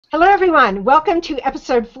Hello, everyone. Welcome to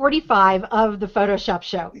episode 45 of the Photoshop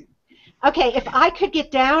Show. Okay, if I could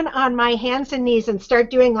get down on my hands and knees and start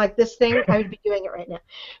doing like this thing, I would be doing it right now.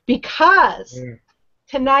 Because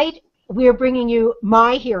tonight we're bringing you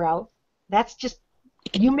my hero. That's just,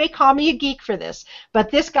 you may call me a geek for this,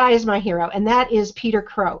 but this guy is my hero, and that is Peter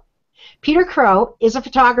Krogh. Peter Krogh is a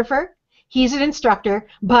photographer. He's an instructor,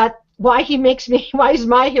 but why he's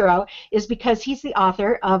my hero is because he's the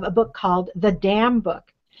author of a book called The DAM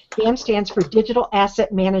Book. DAM stands for Digital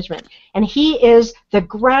Asset Management, and he is the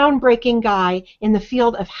groundbreaking guy in the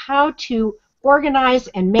field of how to organize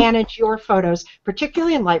and manage your photos,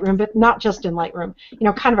 particularly in Lightroom, but not just in Lightroom,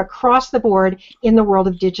 kind of across the board in the world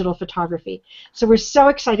of digital photography. So we're so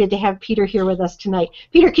excited to have Peter here with us tonight.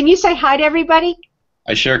 Peter, can you say hi to everybody?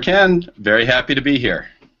 I sure can. Very happy to be here.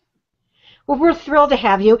 Well, we're thrilled to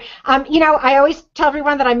have you. I always tell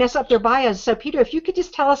everyone that I mess up their bios, so Peter, if you could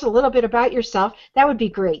just tell us a little bit about yourself, that would be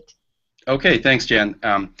great. Okay, thanks, Jan.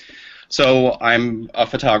 So I'm a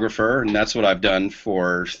photographer, and that's what I've done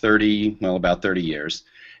for about 30 years.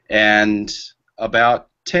 And about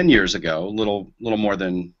 10 years ago, a little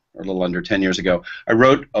under 10 years ago, I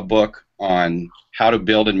wrote a book on how to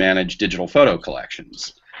build and manage digital photo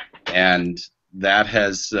collections. And that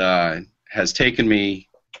has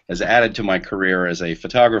added to my career as a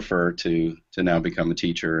photographer to now become a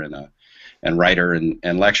teacher and writer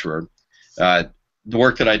and lecturer. The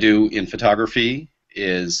work that I do in photography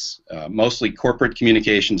is mostly corporate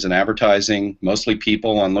communications and advertising, mostly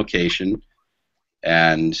people on location,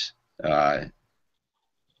 and I've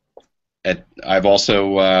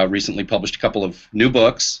also recently published a couple of new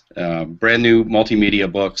books, brand new multimedia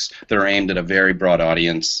books that are aimed at a very broad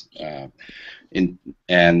audience.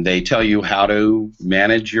 And they tell you how to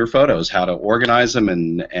manage your photos, how to organize them,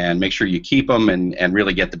 and make sure you keep them and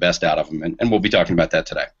really get the best out of them. And we'll be talking about that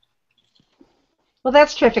today. Well,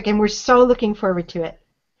 that's terrific, and we're so looking forward to it.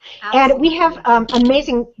 Absolutely. And we have an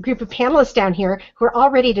amazing group of panelists down here who are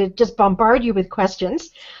all ready to just bombard you with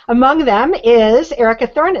questions. Among them is Erika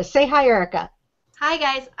Thornes. Say hi, Erika. Hi,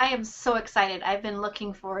 guys. I am so excited. I've been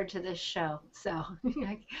looking forward to this show, so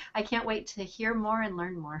I can't wait to hear more and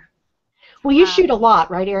learn more. Well, you shoot a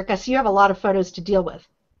lot, right, Erika? So you have a lot of photos to deal with.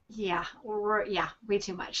 Yeah, way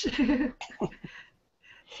too much.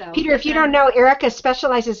 So, Peter, if you don't know, Erika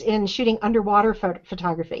specializes in shooting underwater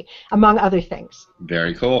photography, among other things.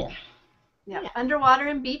 Very cool. Yeah, underwater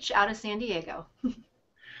and beach out of San Diego.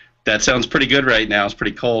 That sounds pretty good right now. It's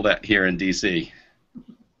pretty cold here in D.C.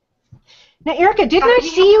 Now, Erika, didn't I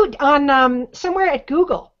see you on somewhere at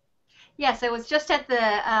Google? Yes, I was just at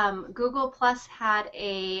the Google Plus had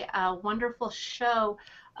a wonderful show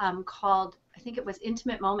called, I think it was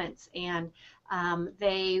Intimate Moments, and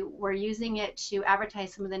they were using it to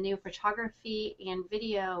advertise some of the new photography and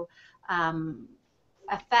video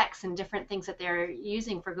effects and different things that they're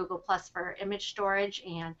using for Google Plus for image storage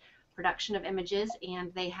and production of images,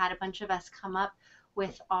 and they had a bunch of us come up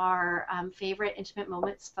with our favorite Intimate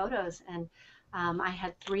Moments photos, and I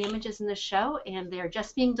had 3 images in the show, and they're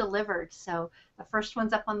just being delivered. So the first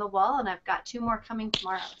one's up on the wall, and I've got 2 more coming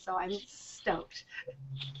tomorrow. So I'm stoked.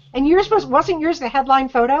 And wasn't yours the headline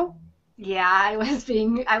photo? Yeah, I was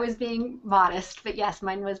being modest, but yes,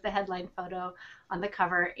 mine was the headline photo on the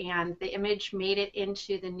cover, and the image made it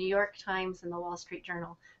into the New York Times and the Wall Street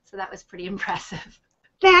Journal. So that was pretty impressive.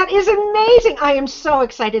 That is amazing. I am so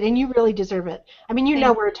excited, and you really deserve it. I mean,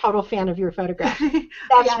 we're a total fan of your photograph.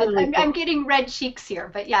 That's really cool. I'm getting red cheeks here,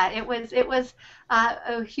 but yeah, it was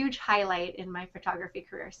a huge highlight in my photography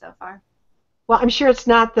career so far. Well, I'm sure it's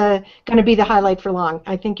not going to be the highlight for long.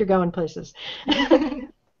 I think you're going places.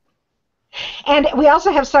 And we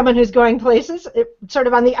also have someone who's going places, sort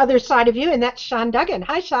of on the other side of you, and that's Sean Duggan.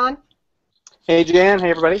 Hi, Sean. Hey, Jan.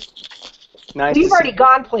 Hey, everybody. Nice. You've already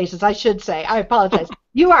gone places, I should say. I apologize.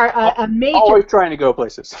 You are a major... Always trying to go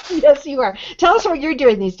places. Yes, you are. Tell us what you're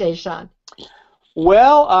doing these days, Sean.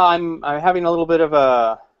 Well, I'm having a little bit of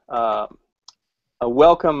a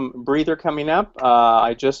welcome breather coming up.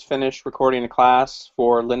 I just finished recording a class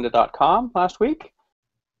for lynda.com last week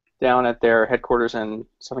down at their headquarters in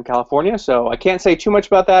Southern California. So I can't say too much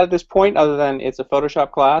about that at this point other than it's a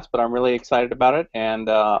Photoshop class, but I'm really excited about it, and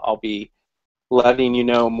I'll be letting you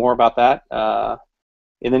know more about that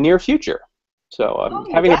in the near future. So I'm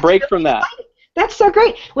having a break from that. That's so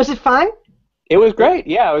great. Was it fun? It was great.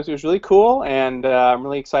 Yeah, it was really cool, and I'm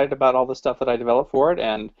really excited about all the stuff that I developed for it.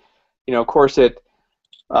 And of course, it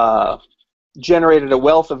generated a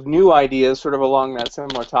wealth of new ideas sort of along that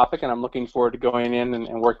similar topic, and I'm looking forward to going in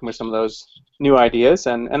and working with some of those new ideas.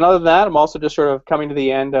 And other than that, I'm also just sort of coming to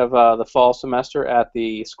the end of the fall semester at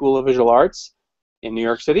the School of Visual Arts in New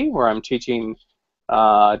York City, where I'm teaching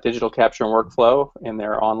digital capture and workflow in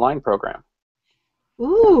their online program.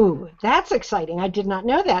 Ooh, that's exciting. I did not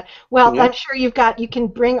know that. Well, Yeah. I'm sure you can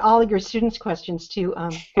bring all your students' questions to.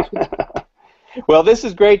 Well, this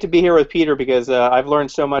is great to be here with Peter because I've learned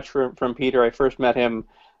so much from Peter. I first met him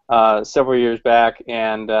several years back,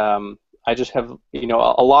 and I just have,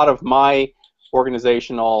 a lot of my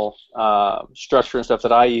organizational structure and stuff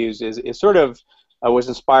that I use is sort of was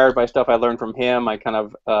inspired by stuff I learned from him. I kind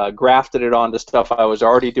of grafted it onto stuff I was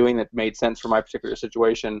already doing that made sense for my particular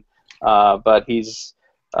situation. But he's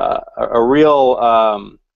a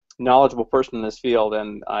real knowledgeable person in this field,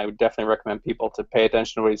 and I would definitely recommend people to pay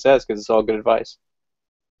attention to what he says because it's all good advice.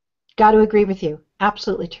 Got to agree with you.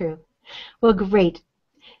 Absolutely true. Well, great.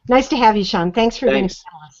 Nice to have you, Sean. Thanks for being with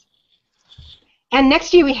us. And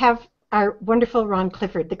next to you we have our wonderful Ron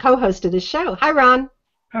Clifford, the co-host of this show. Hi, Ron.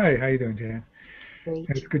 Hi, how you doing, Jan? Great.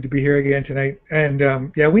 It's good to be here again tonight.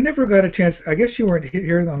 And yeah, we never got a chance. I guess you weren't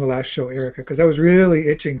here on the last show, Erika, because I was really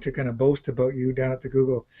itching to kind of boast about you down at the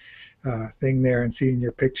Google thing there and seeing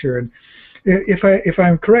your picture. And if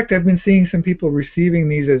I'm correct, I've been seeing some people receiving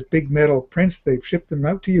these as big metal prints. They've shipped them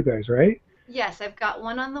out to you guys, right? Yes, I've got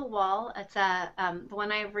one on the wall. It's the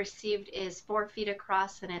one I've received is 4 feet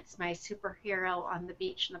across, and it's my superhero on the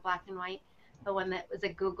beach in the black and white. The one that was a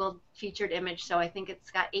Google featured image, so I think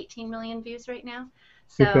it's got 18 million views right now.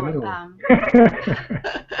 So,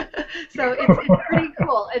 so it's pretty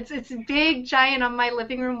cool. It's big, giant on my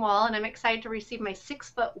living room wall, and I'm excited to receive my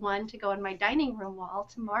 6'1" to go on my dining room wall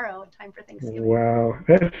tomorrow in time for Thanksgiving. Wow,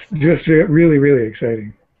 that's just really, really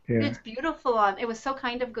exciting. Yeah. It's beautiful. It was so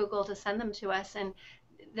kind of Google to send them to us, and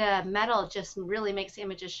the metal just really makes the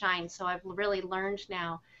images shine. So I've really learned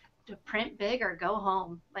now to print big or go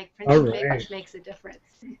home. Like printing big, which makes a difference.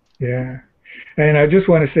 Yeah. And I just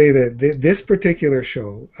want to say that this particular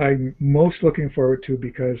show I'm most looking forward to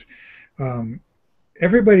because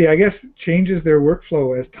everybody, I guess, changes their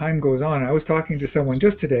workflow as time goes on. I was talking to someone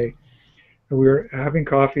just today, and we were having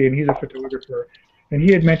coffee, and he's a photographer, and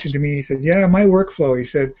he had mentioned to me, he said, yeah, my workflow, he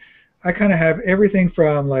said, I kind of have everything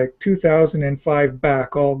from like 2005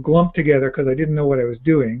 back all glumped together because I didn't know what I was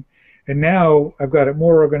doing. And now I've got it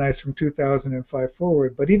more organized from 2005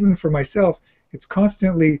 forward. But even for myself, it's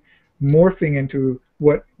constantly morphing into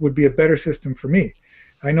what would be a better system for me.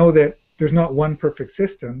 I know that there's not one perfect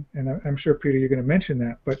system, and I'm sure, Peter, you're going to mention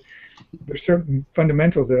that, but there's certain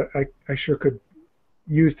fundamentals that I sure could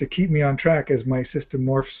use to keep me on track as my system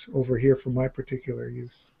morphs over here for my particular use.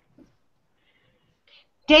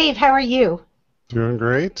 Dave, how are you? Doing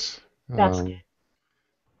great. That's good.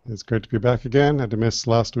 It's great to be back again. I had to miss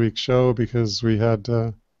last week's show because we had,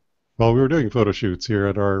 we were doing photo shoots here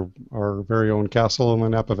at our very own castle in the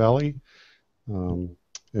Napa Valley.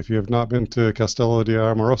 If you have not been to Castello di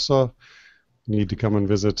Amorosa, you need to come and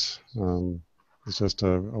visit. It's just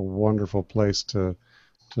a wonderful place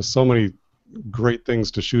just so many great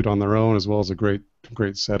things to shoot on their own, as well as a great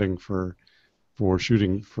setting for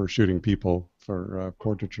shooting people for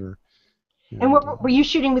portraiture. And what, were you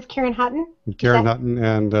shooting with Karen Hutton? Karen Hutton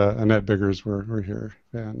and Annette Biggers were here,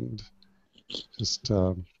 and just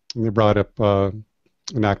they brought up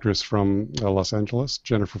an actress from Los Angeles,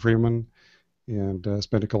 Jennifer Freeman, and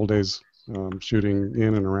spent a couple days shooting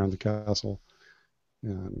in and around the castle,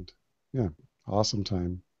 and yeah, awesome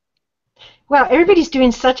time. Well, everybody's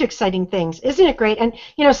doing such exciting things. Isn't it great? And,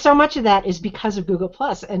 so much of that is because of Google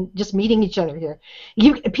Plus and just meeting each other here.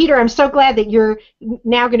 Peter, I'm so glad that you're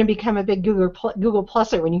now going to become a big Google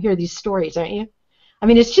Pluser when you hear these stories, aren't you? I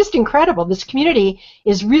mean, it's just incredible. This community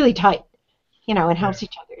is really tight, and helps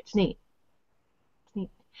each other. It's neat.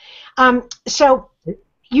 So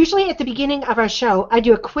usually at the beginning of our show, I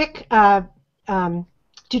do a quick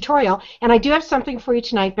tutorial, and I do have something for you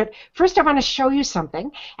tonight, but first I want to show you something,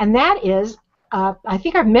 and that is, I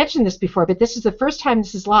think I've mentioned this before, but this is the first time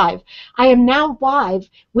this is live. I am now live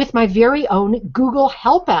with my very own Google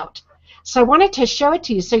Help Out. So I wanted to show it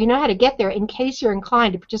to you so you know how to get there in case you're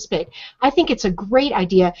inclined to participate. I think it's a great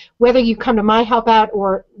idea, whether you come to my Help Out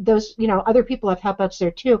or those, other people have Help Outs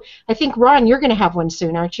there too. I think, Ron, you're going to have one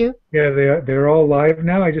soon, aren't you? Yeah, they're all live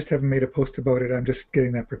now. I just haven't made a post about it. I'm just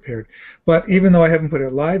getting that prepared. But even though I haven't put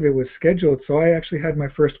it live, it was scheduled, so I actually had my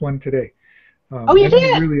first one today. Oh, you did?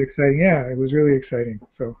 It was really exciting. Yeah, it was really exciting.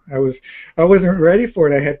 So I wasn't ready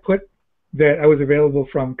for it. I had put that I was available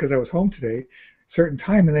from, because I was home today, certain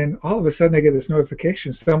time, and then all of a sudden I get this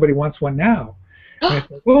notification, somebody wants one now. And I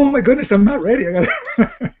thought, oh my goodness, I'm not ready.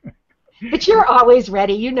 But you're always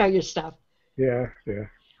ready. You know your stuff. Yeah.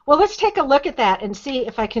 Well, let's take a look at that and see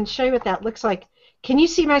if I can show you what that looks like. Can you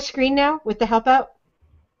see my screen now with the Help Out?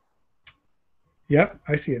 Yep,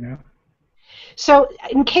 I see it now. So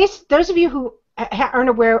in case those of you who aren't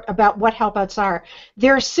aware about what helpouts are,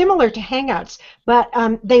 they're similar to Hangouts, but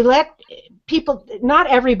they let people, not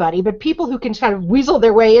everybody, but people who can kind of weasel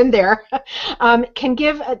their way in there, can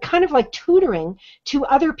give a kind of like tutoring to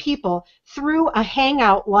other people through a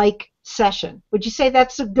Hangout-like session. Would you say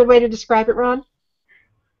that's a good way to describe it, Ron?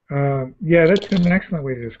 Yeah, that's an excellent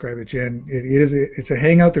way to describe it, Jen. It's a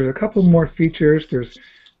Hangout. There's a couple more features. There's,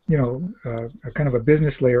 you know, a kind of a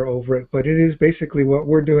business layer over it, but it is basically what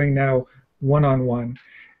we're doing now, one-on-one.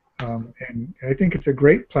 And I think it's a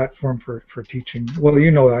great platform for teaching. Well,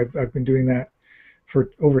 you know, I've been doing that for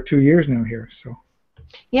over 2 years now here. So.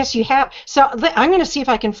 Yes, you have. So I'm going to see if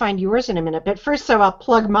I can find yours in a minute. But first, so I'll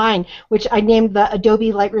plug mine, which I named the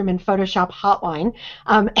Adobe Lightroom and Photoshop Hotline.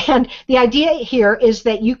 And the idea here is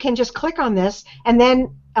that you can just click on this, and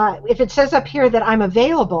then if it says up here that I'm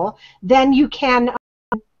available, then you can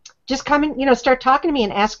just come and, you know, start talking to me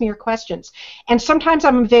and ask me your questions. And sometimes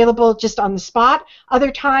I'm available just on the spot.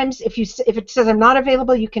 Other times, if it says I'm not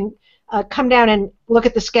available, you can come down and look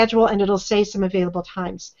at the schedule, and it'll say some available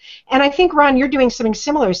times. And I think, Ron, you're doing something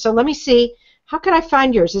similar. So let me see. How could I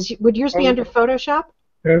find yours? Would yours be under Photoshop?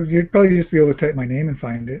 You'd probably just be able to type my name and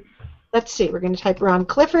find it. Let's see. We're going to type Ron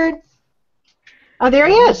Clifford. Oh, there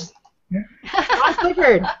he is. Yeah. Ron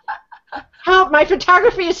Clifford. Help! My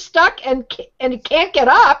photography is stuck and it can't get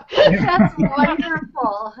up. That's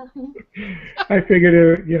wonderful. I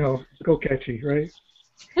figured, you know, go catchy, right?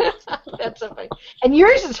 That's so funny. And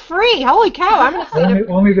yours is free. Holy cow! I'm gonna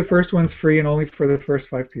only the first one's free, and only for the first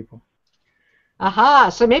 5 people. Aha!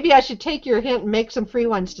 So maybe I should take your hint and make some free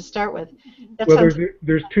ones to start with. Well,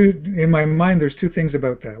 there's two in my mind. There's 2 things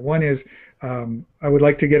about that. One is I would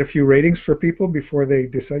like to get a few ratings for people before they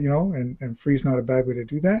decide, you know, and free's not a bad way to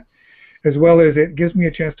do that. As well as it gives me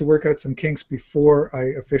a chance to work out some kinks before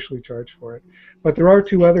I officially charge for it. But there are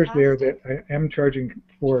 2 others there that I am charging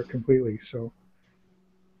for completely. So.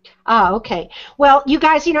 Ah, okay. Well, you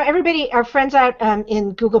guys, you know, everybody, our friends out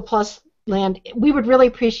in Google Plus land, we would really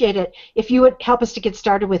appreciate it if you would help us to get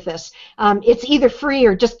started with this. It's either free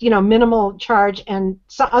or just, you know, minimal charge, and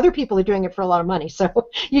some other people are doing it for a lot of money, so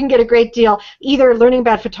you can get a great deal, either learning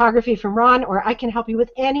about photography from Ron, or I can help you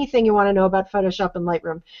with anything you want to know about Photoshop and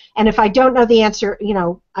Lightroom. And if I don't know the answer, you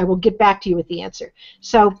know, I will get back to you with the answer.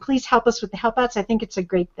 So please help us with the helpouts. I think it's a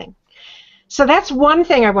great thing. So that's one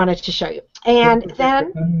thing I wanted to show you. And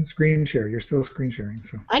then... I'm screen share. You're still screen sharing.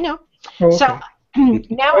 So. I know. Oh, okay. So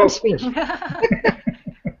now I'm screen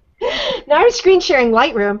Now I'm screen sharing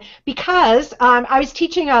Lightroom because I was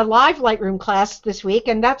teaching a live Lightroom class this week,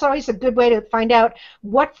 and that's always a good way to find out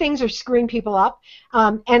what things are screwing people up.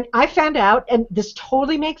 And I found out, and this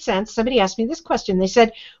totally makes sense, somebody asked me this question. They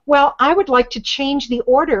said, well, I would like to change the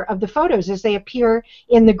order of the photos as they appear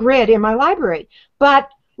in the grid in my library. But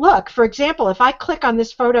look, for example, if I click on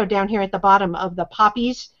this photo down here at the bottom of the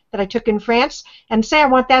poppies that I took in France, and say I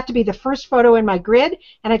want that to be the first photo in my grid,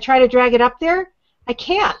 and I try to drag it up there, I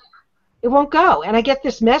can't. It won't go. And I get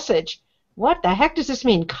this message. What the heck does this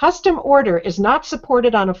mean? Custom order is not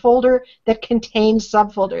supported on a folder that contains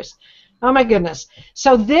subfolders. Oh my goodness.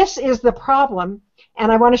 So this is the problem,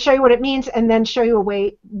 and I want to show you what it means and then show you a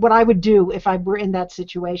way what I would do if I were in that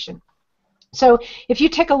situation. So if you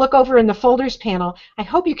take a look over in the folders panel, I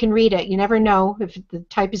hope you can read it. You never know if the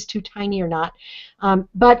type is too tiny or not.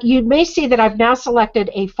 But you may see that I've now selected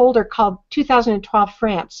a folder called 2012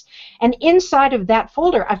 France. And inside of that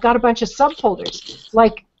folder, I've got a bunch of subfolders,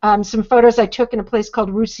 like some photos I took in a place called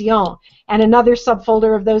Roussillon, and another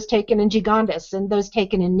subfolder of those taken in Gigondas and those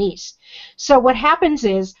taken in Nice. So what happens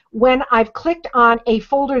is when I've clicked on a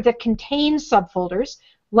folder that contains subfolders,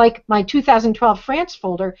 like my 2012 France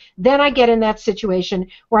folder, then I get in that situation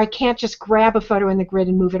where I can't just grab a photo in the grid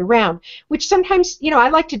and move it around, which sometimes, you know, I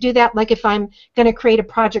like to do that like if I'm going to create a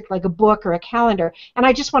project like a book or a calendar, and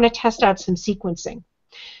I just want to test out some sequencing.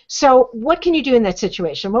 So what can you do in that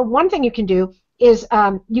situation? Well, one thing you can do is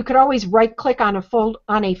you could always right-click on a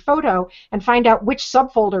photo and find out which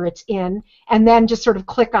subfolder it's in, and then just sort of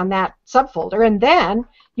click on that subfolder, and then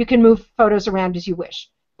you can move photos around as you wish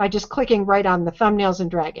by just clicking right on the thumbnails and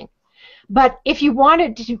dragging. But if you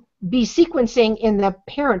wanted to be sequencing in the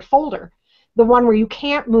parent folder, the one where you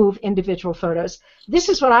can't move individual photos, this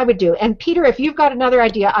is what I would do. And Peter, if you've got another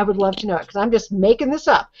idea, I would love to know it, because I'm just making this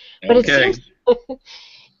up. But okay. It seems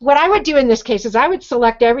what I would do in this case is I would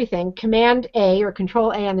select everything, Command-A or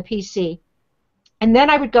Control-A on the PC, and then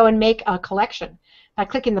I would go and make a collection by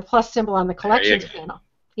clicking the plus symbol on the collections panel.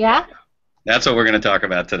 Yeah? That's what we're going to talk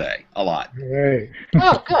about today, a lot. Right.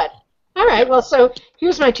 Oh, good. All right, well, so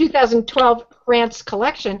here's my 2012 grants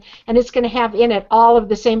collection, and it's going to have in it all of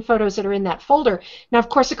the same photos that are in that folder. Now, of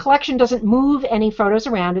course, a collection doesn't move any photos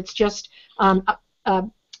around. It's just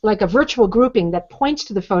like a virtual grouping that points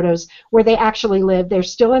to the photos where they actually live. They're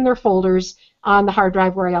still in their folders on the hard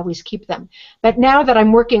drive where I always keep them. But now that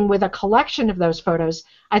I'm working with a collection of those photos,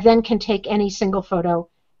 I then can take any single photo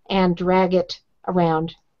and drag it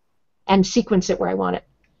around and sequence it where I want it.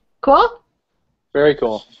 Cool? Very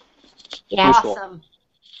cool. Yeah. Awesome.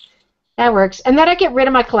 That works. And then I get rid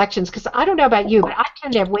of my collections because I don't know about you, but I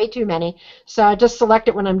tend to have way too many. So I just select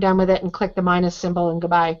it when I'm done with it and click the minus symbol and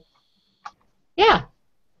goodbye. Yeah.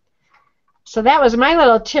 So that was my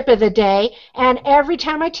little tip of the day. And every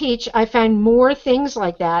time I teach, I find more things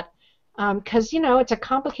like that because, you know, it's a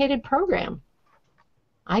complicated program,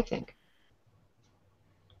 I think.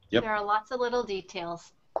 Yep. There are lots of little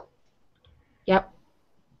details. Yep.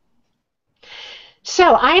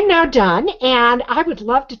 So I'm now done, and I would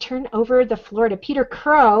love to turn over the floor to Peter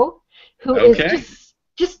Krogh, who is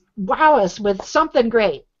just wow us with something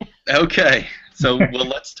great. Okay. So, well,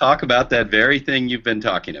 let's talk about that very thing you've been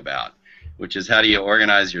talking about, which is how do you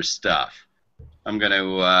organize your stuff. I'm going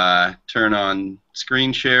to turn on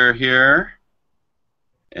screen share here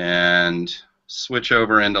and switch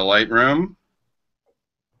over into Lightroom.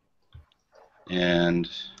 And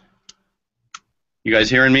you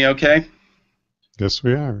guys hearing me okay? Yes,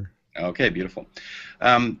 we are. Okay, beautiful.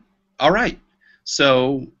 All right.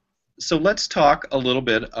 So let's talk a little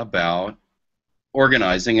bit about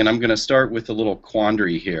organizing, and I'm going to start with a little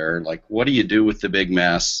quandary here. Like, what do you do with the big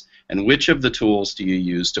mess, and which of the tools do you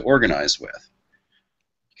use to organize with?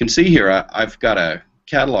 You can see here I've got a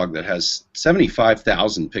catalog that has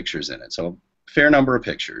 75,000 pictures in it, so a fair number of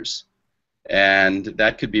pictures, and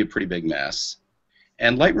that could be a pretty big mess.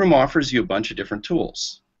 And Lightroom offers you a bunch of different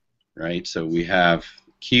tools, right? So we have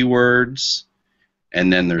keywords,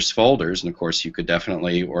 and then there's folders, and of course you could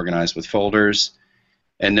definitely organize with folders,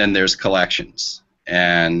 and then there's collections.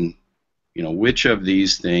 And you know, which of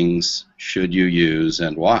these things should you use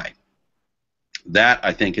and why? That,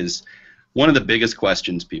 I think, is one of the biggest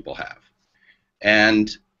questions people have. And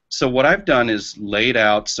so what I've done is laid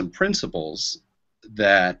out some principles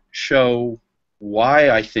that show why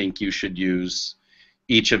I think you should use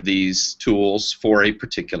each of these tools for a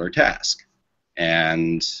particular task.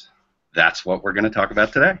 And that's what we're going to talk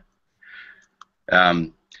about today.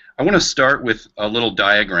 I want to start with a little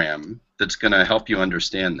diagram that's going to help you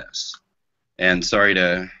understand this. And sorry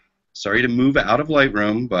to move out of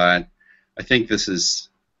Lightroom, but I think this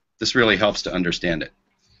really helps to understand it.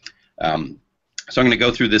 So I'm going to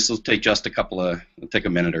go through this. It'll take just it'll take a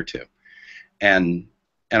minute or two. And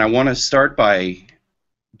I want to start by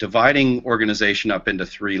dividing organization up into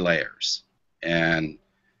 3 layers. And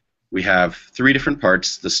we have 3 different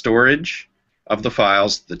parts: the storage of the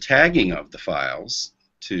files, the tagging of the files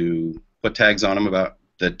to put tags on them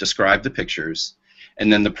that describe the pictures,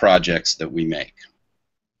 and then the projects that we make.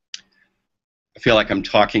 I feel like I'm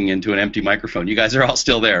talking into an empty microphone. You guys are all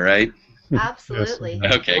still there, right? Absolutely.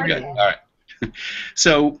 Yes. Okay, good. All right.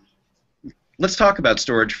 So let's talk about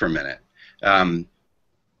storage for a minute.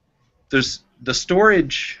 There's the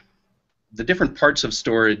storage. The different parts of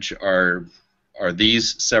storage are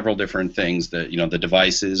these several different things. That, you know, the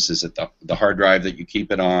devices, is it the hard drive that you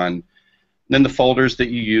keep it on, and then the folders that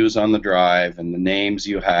you use on the drive, and the names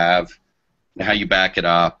you have, and how you back it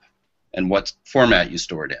up, and what format you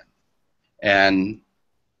store it in. And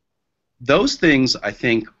those things, I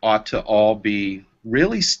think, ought to all be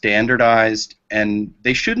really standardized, and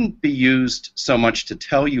they shouldn't be used so much to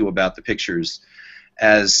tell you about the pictures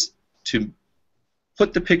as to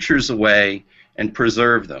put the pictures away and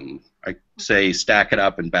preserve them. I say stack it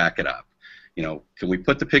up and back it up. You know, can we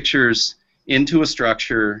put the pictures into a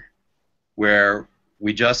structure where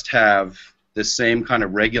we just have this same kind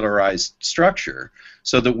of regularized structure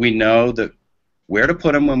so that we know that where to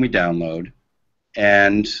put them when we download,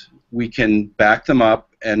 and we can back them up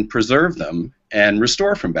and preserve them and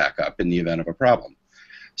restore from backup in the event of a problem.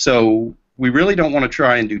 So we really don't want to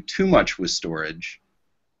try and do too much with storage.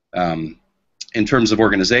 In terms of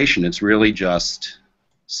organization, it's really just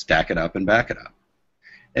stack it up and back it up.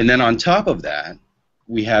 And then on top of that,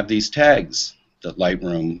 we have these tags that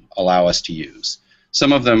Lightroom allow us to use.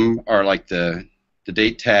 Some of them are like the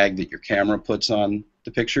date tag that your camera puts on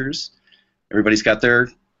the pictures. Everybody's got their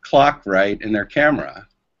clock right in their camera,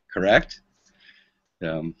 correct?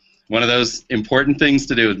 One of those important things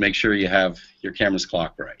to do is make sure you have your camera's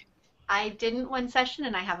clock right. I didn't one session,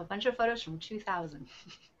 and I have a bunch of photos from 2000.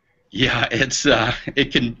 Yeah,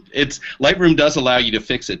 Lightroom does allow you to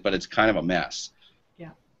fix it, but it's kind of a mess. Yeah.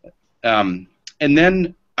 And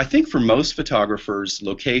then I think for most photographers,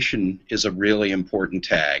 location is a really important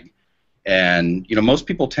tag. And most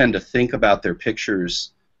people tend to think about their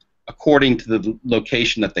pictures according to the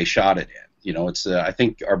location that they shot it in. It's I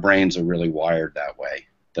think our brains are really wired that way.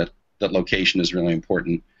 That location is really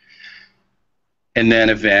important. And then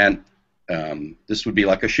event. This would be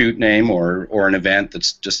like a shoot name or an event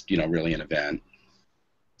that's just really an event.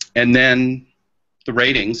 And then the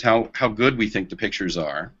ratings, how good we think the pictures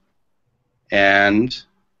are, and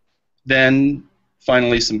then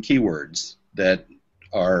finally some keywords that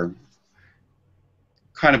are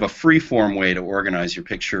kind of a free-form way to organize your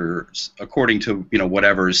pictures according to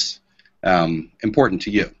whatever's important to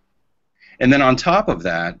you. And then on top of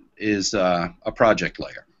that is a project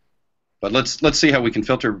layer. But let's see how we can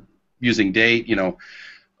filter using date.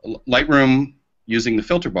 Lightroom using the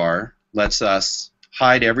filter bar lets us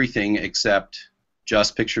hide everything except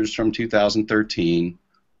just pictures from 2013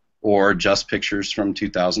 or just pictures from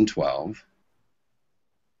 2012.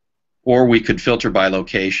 Or we could filter by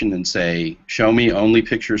location and say, show me only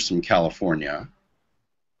pictures from California,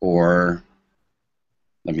 or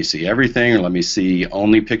let me see everything, or let me see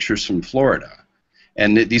only pictures from Florida.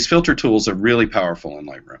 And these filter tools are really powerful in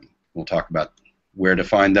Lightroom. We'll talk about where to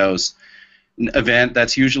find those. An event,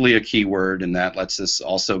 that's usually a keyword, and that lets us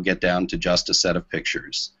also get down to just a set of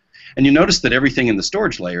pictures. And you notice that everything in the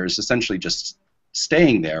storage layer is essentially just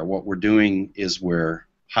staying there. What we're doing is we're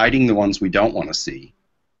hiding the ones we don't want to see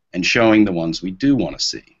and showing the ones we do want to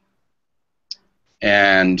see.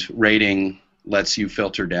 And rating lets you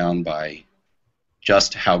filter down by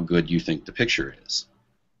just how good you think the picture is.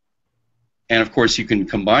 And of course you can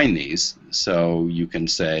combine these, so you can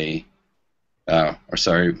say, we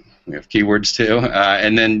have keywords too,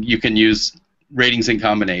 and then you can use ratings in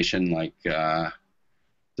combination, like the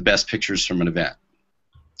best pictures from an event.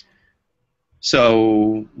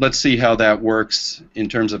 So let's see how that works in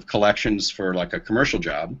terms of collections for like a commercial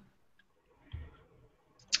job.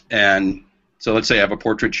 And so let's say I have a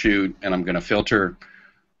portrait shoot and I'm going to filter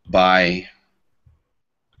by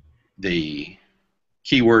the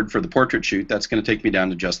keyword for the portrait shoot. That's going to take me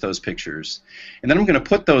down to just those pictures. And then I'm going to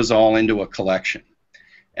put those all into a collection.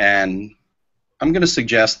 And I'm going to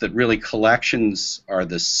suggest that really collections are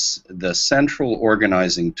the central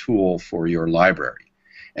organizing tool for your library.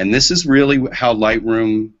 And this is really how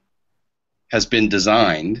Lightroom has been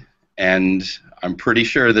designed, and I'm pretty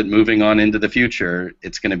sure that moving on into the future,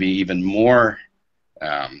 it's going to be even more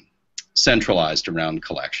centralized around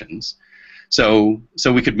collections. So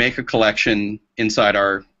we could make a collection inside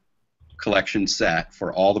our collection set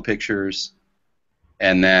for all the pictures,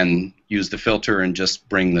 and then use the filter and just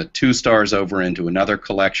bring the 2 stars over into another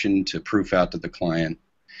collection to proof out to the client,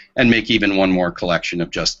 and make even one more collection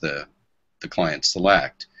of just the client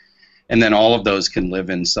select. And then all of those can live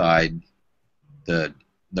inside the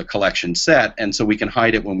collection set, and so we can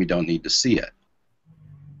hide it when we don't need to see it.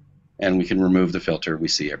 And we can remove the filter, we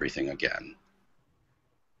see everything again.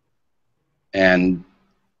 And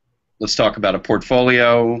let's talk about a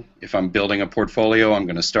portfolio. If I'm building a portfolio, I'm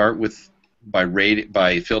going to start with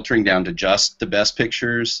by filtering down to just the best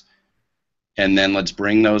pictures, and then let's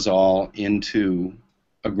bring those all into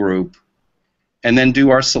a group, and then do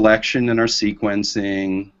our selection and our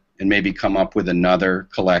sequencing, and maybe come up with another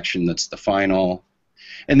collection that's the final.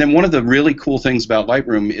 And then one of the really cool things about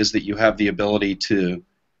Lightroom is that you have the ability to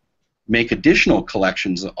make additional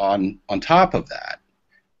collections on top of that.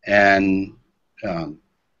 And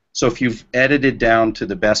so if you've edited down to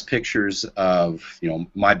the best pictures of,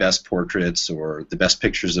 my best portraits or the best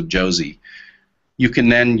pictures of Josie, you can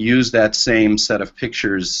then use that same set of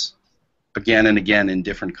pictures again and again in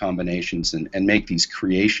different combinations and make these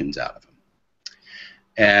creations out of them.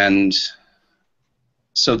 And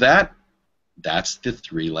so that's the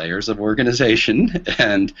 3 layers of organization,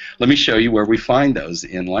 and let me show you where we find those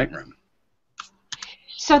in Lightroom.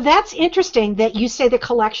 So that's interesting that you say the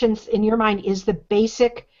collections in your mind is the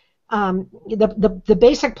basic the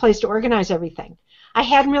basic place to organize everything. I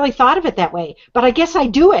hadn't really thought of it that way, but I guess I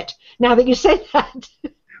do it now that you say that.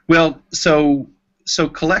 Well, so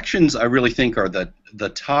collections I really think are the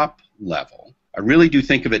top level. I really do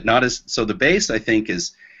think of it not as, so the base I think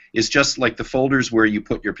is just like the folders where you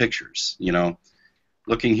put your pictures.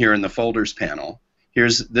 Looking here in the folders panel,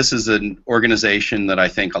 this is an organization that I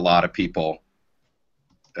think a lot of people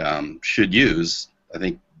should use. I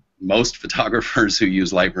think most photographers who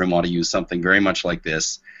use Lightroom ought to use something very much like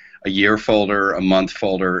this: a year folder, a month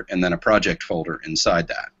folder, and then a project folder inside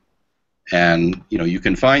that. And you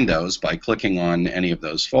can find those by clicking on any of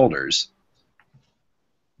those folders.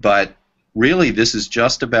 But really, this is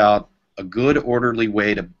just about a good orderly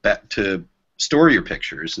way to store your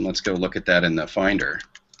pictures. And let's go look at that in the Finder.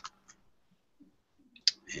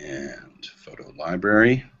 And photo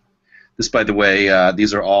library. This, by the way,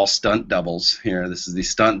 these are all stunt doubles here. This is the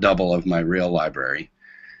stunt double of my real library.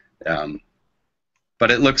 But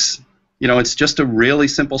it looks, it's just a really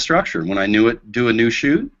simple structure. When I do a new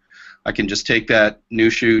shoot, I can just take that new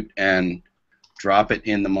shoot and drop it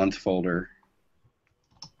in the month folder.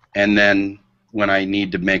 And then when I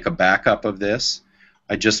need to make a backup of this,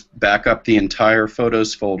 I just back up the entire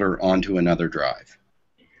photos folder onto another drive.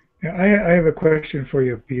 Now, I have a question for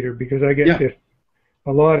you, Peter, because I get this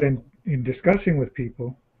a lot in discussing with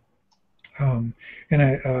people, and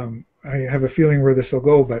I have a feeling where this will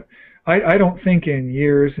go, but I don't think in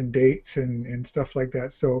years and dates and stuff like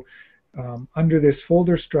that. So under this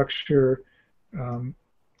folder structure,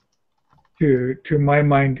 to my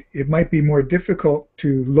mind, it might be more difficult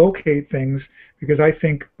to locate things because I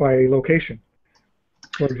think by location,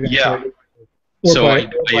 for example. Yeah. So I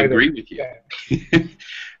agree with you.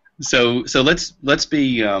 So let's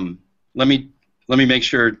be let me make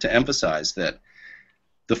sure to emphasize that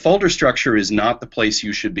the folder structure is not the place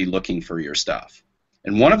you should be looking for your stuff.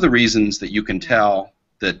 And one of the reasons that you can tell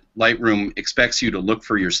that Lightroom expects you to look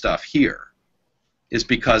for your stuff here is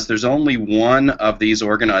because there's only one of these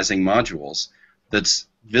organizing modules that's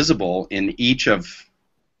visible in each of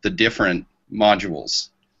the different modules,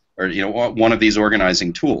 or one of these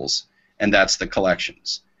organizing tools, and that's the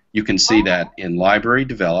collections. You can see that in Library,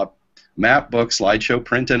 Develop, Map, Book, Slideshow,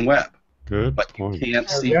 Print, and Web. Good but point. You can't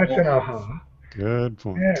see. That's an aha. Good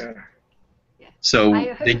point. Yeah. So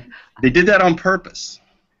they did that on purpose.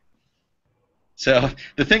 So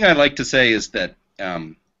the thing I like to say is that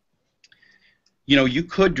you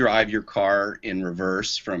could drive your car in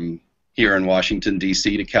reverse from here in Washington,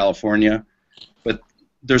 D.C. to California, but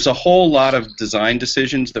there's a whole lot of design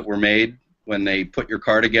decisions that were made when they put your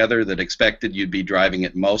car together that expected you'd be driving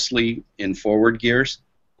it mostly in forward gears.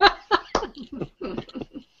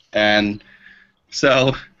 And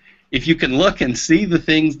so if you can look and see the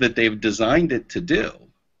things that they've designed it to do,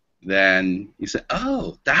 then you say,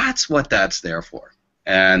 oh, that's what that's there for.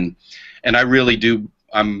 And I really do,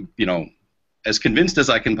 I'm as convinced as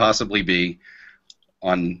I can possibly be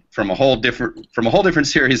from a whole different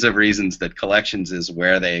series of reasons that collections is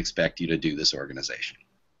where they expect you to do this organization.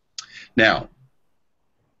 Now,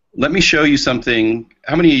 let me show you something.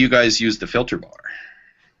 How many of you guys use the filter bar?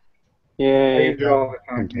 Yay.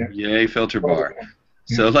 Yay, filter bar.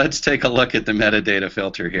 So let's take a look at the metadata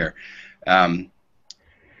filter here.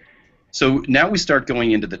 So now we start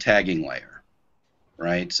going into the tagging layer,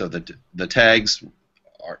 right? So the tags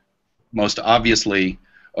are most obviously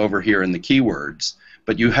over here in the keywords,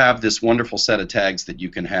 but you have this wonderful set of tags that you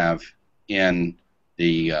can have in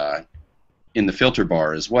the filter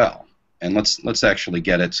bar as well. And let's actually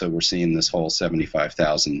get it so we're seeing this whole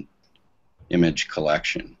 75,000 image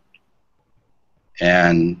collection.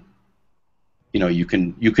 And you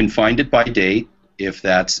can find it by date if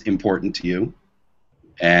that's important to you,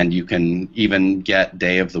 and you can even get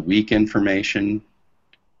day of the week information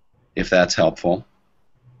if that's helpful.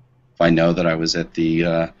 If I know that I was at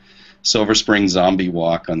the Silver Spring Zombie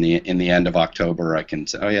Walk in the end of October, I can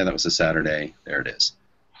say, oh yeah, that was a Saturday. There it is.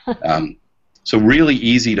 So really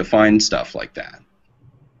easy to find stuff like that.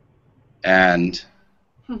 And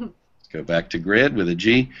let's go back to grid with a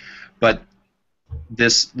G. But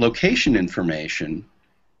this location information,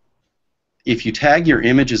 if you tag your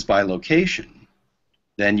images by location,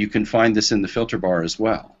 then you can find this in the filter bar as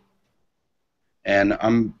well. And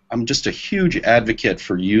I'm just a huge advocate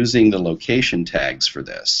for using the location tags for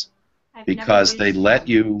this because they let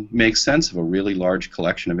you make sense of a really large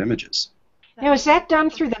collection of images. Now, is that done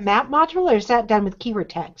through the map module, or is that done with keyword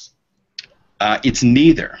tags? It's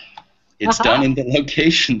neither. It's done in the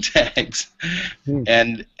location tags,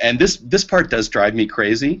 and this part does drive me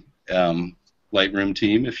crazy. Lightroom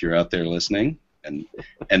team, if you're out there listening,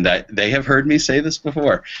 and that they have heard me say this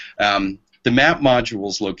before. The map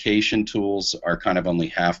module's location tools are kind of only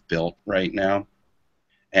half built right now,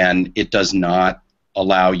 and it does not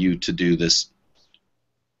allow you to do this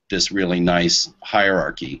really nice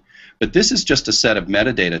hierarchy. But this is just a set of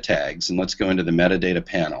metadata tags, and let's go into the metadata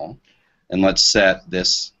panel, and let's set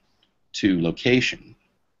this to location.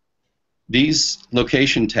 These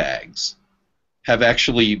location tags have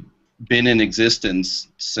actually been in existence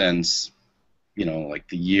since, like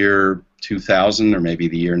the year 2000 or maybe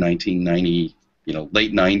the year 1990,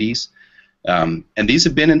 late 90s. And these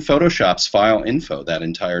have been in Photoshop's file info that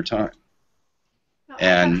entire time. No,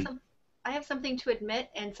 And I have something to admit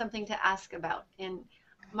and something to ask about. And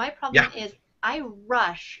my problem is I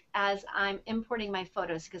rush as I'm importing my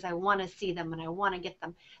photos because I want to see them and I want to get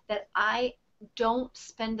them, that I don't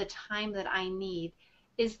spend the time that I need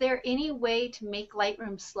is there any way to make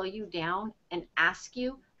Lightroom slow you down and ask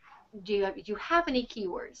you, do you have any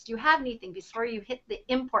keywords? Do you have anything before you hit the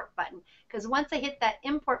import button? Because once I hit that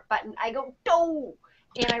import button, I go, no!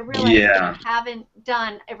 And I realize that I haven't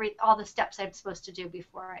done all the steps I'm supposed to do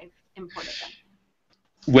before I've imported them.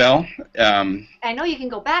 Well, I know you can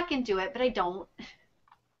go back and do it, but I don't.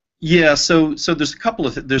 Yeah, so there's a couple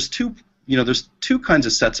of there's two kinds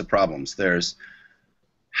of sets of problems. There's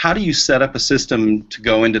how do you set up a system to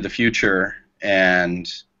go into the future and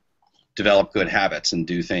develop good habits and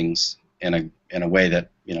do things in a way that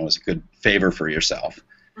is a good favor for yourself.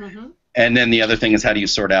 Mm-hmm. And then the other thing is how do you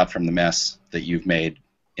sort out from the mess that you've made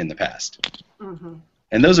in the past. Mm-hmm.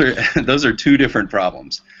 And those are two different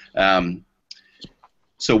problems.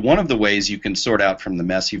 So one of the ways you can sort out from the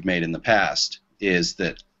mess you've made in the past is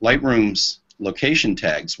that Lightroom's location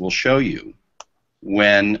tags will show you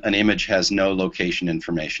when an image has no location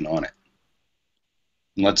information on it.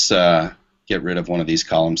 Let's get rid of one of these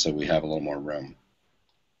columns so we have a little more room.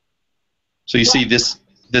 So you see this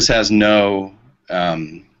has no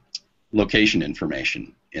location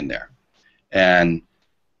information in there. And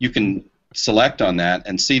you can select on that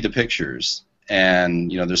and see the pictures.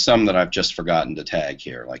 And there's some that I've just forgotten to tag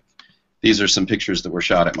here. Like these are some pictures that were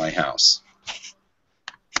shot at my house.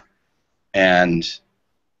 And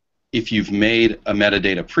if you've made a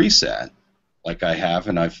metadata preset, like I have,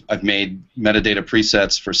 and I've made metadata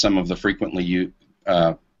presets for some of the frequently used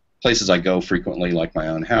places I go frequently, like my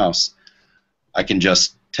own house, I can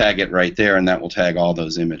just tag it right there, and that will tag all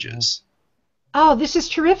those images. Oh, this is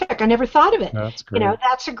terrific. I never thought of it. That's great.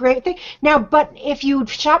 That's a great thing. Now, but if you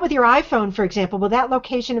shot with your iPhone, for example, will that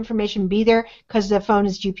location information be there because the phone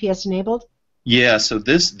is GPS enabled? Yeah, so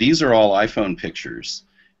these are all iPhone pictures,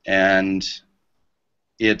 and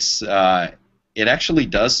it actually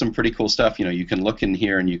does some pretty cool stuff. You can look in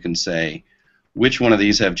here and you can say which one of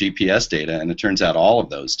these have GPS data, and it turns out all of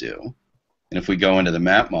those do. And if we go into the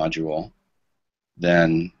map module,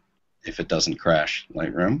 then if it doesn't crash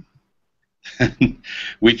Lightroom,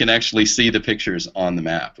 we can actually see the pictures on the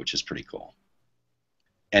map, which is pretty cool.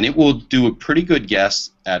 And it will do a pretty good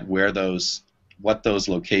guess at what those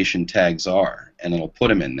location tags are, and it'll put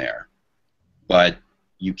them in there. But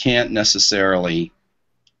you can't necessarily.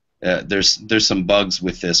 There's some bugs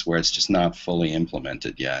with this where it's just not fully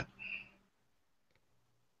implemented yet.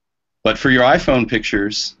 But for your iPhone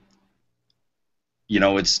pictures,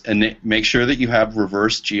 make sure that you have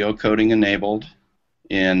reverse geocoding enabled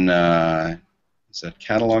in is that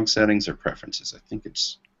catalog settings or preferences? I think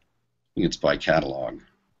it's by catalog.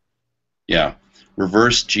 Yeah,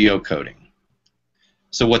 reverse geocoding.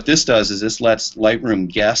 So what this does is this lets Lightroom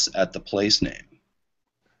guess at the place name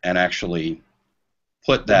and actually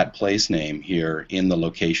put that place name here in the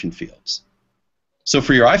location fields. So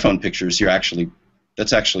for your iPhone pictures,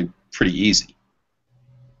 that's actually pretty easy.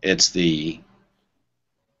 It's the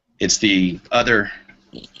other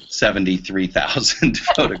 73,000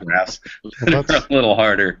 photographs that are a little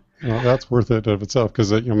harder. Well, that's worth it of itself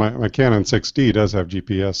because my Canon 6D does have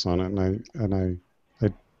GPS on it, and I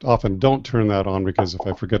often don't turn that on because if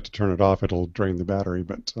I forget to turn it off, it'll drain the battery.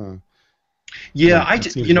 But yeah, I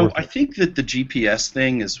think that the GPS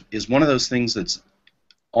thing is one of those things that's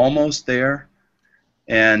almost there,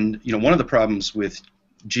 and one of the problems with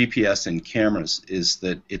GPS in cameras is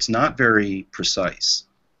that it's not very precise.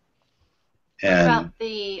 And what about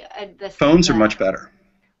the phones are much better.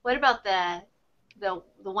 What about the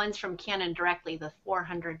ones from Canon directly, the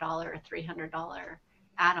 $400 or $300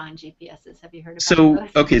 add-on GPSs? Have you heard about those?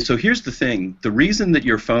 Okay, so here's the thing. The reason that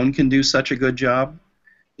your phone can do such a good job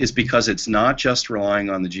is because it's not just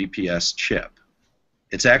relying on the GPS chip.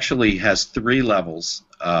 It actually has 3 levels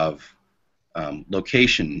of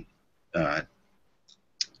location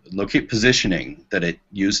positioning that it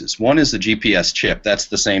uses. One is the GPS chip. That's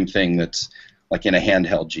the same thing that's like in a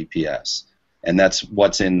handheld GPS, and that's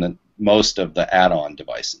what's in most of the add-on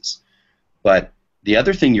devices. But the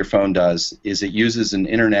other thing your phone does is it uses an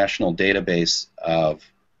international database of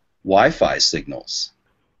Wi-Fi signals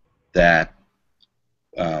that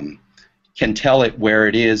can tell it where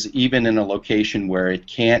it is, even in a location where it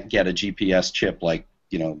can't get a GPS chip, like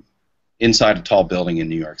inside a tall building in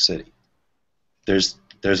New York City. There's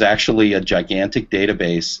actually a gigantic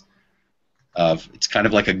database of, it's kind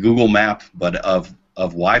of like a Google map, but of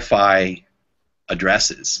Wi-Fi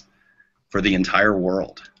addresses for the entire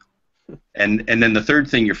world. And then the third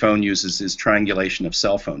thing your phone uses is triangulation of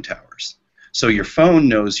cell phone towers. So your phone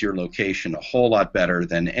knows your location a whole lot better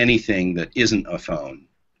than anything that isn't a phone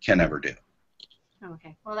can ever do.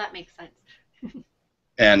 Okay, well that makes sense.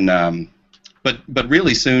 And but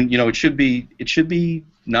really soon, it should be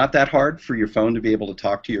not that hard for your phone to be able to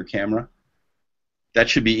talk to your camera. That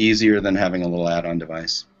should be easier than having a little add-on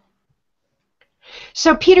device.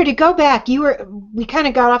 So, Peter, to go back, we kind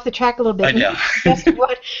of got off the track a little bit. I know.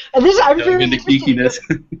 I'm very into interested in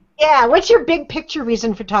geekiness. Yeah, what's your big picture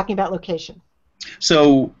reason for talking about location?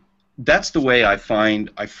 So that's the way I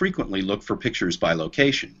frequently look for pictures by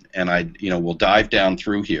location, and will dive down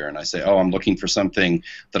through here, and I say, oh, I'm looking for something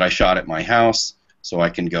that I shot at my house, so I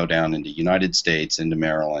can go down into United States, into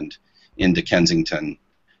Maryland, into Kensington,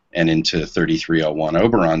 and into 3301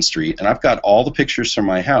 Oberon Street, and I've got all the pictures from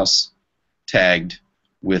my house tagged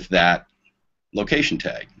with that location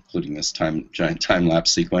tag, including this giant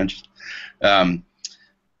time-lapse sequence. But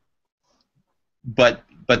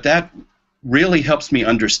that really helps me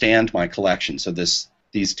understand my collection. So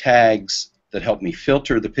these tags that help me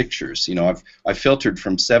filter the pictures. I've filtered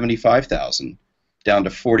from 75,000 down to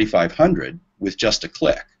 4,500 with just a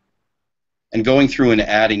click. And going through and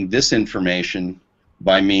adding this information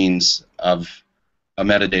by means of a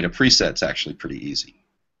metadata preset is actually pretty easy.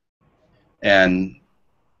 And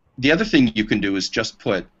the other thing you can do is just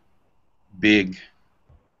put big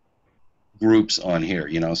groups on here.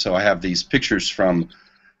 So I have these pictures from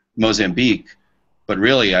Mozambique, but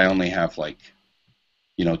really I only have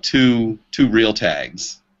two real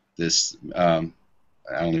tags. This I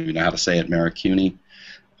don't even know how to say it, Maracuni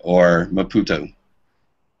or Maputo,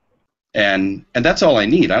 and that's all I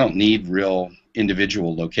need. I don't need real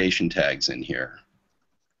individual location tags in here.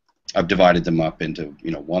 I've divided them up into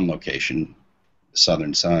one location,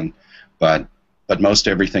 Southern Sun, but most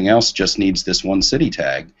everything else just needs this one city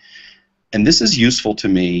tag, and this is useful to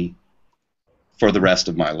me for the rest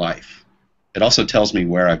of my life. It also tells me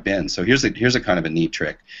where I've been. So here's a kind of a neat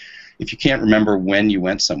trick. If you can't remember when you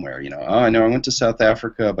went somewhere, oh, I know I went to South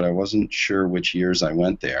Africa, but I wasn't sure which years I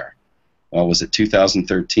went there. Well, was it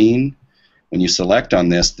 2013? When you select on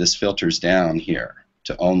this filters down here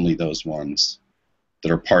to only those ones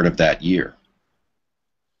that are part of that year.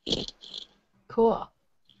 Cool.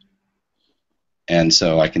 And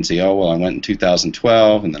so I can see, oh, well, I went in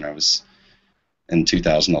 2012, and then I was in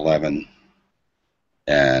 2011,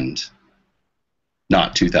 and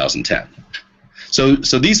not 2010. So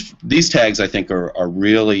these tags, I think, are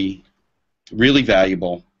really, really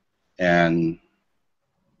valuable, and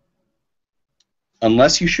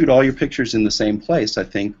unless you shoot all your pictures in the same place, I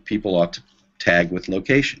think people ought to tag with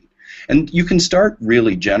location. And you can start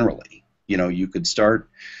really generally. You could start,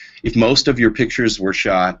 if most of your pictures were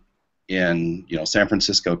shot in San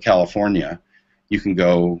Francisco, California, you can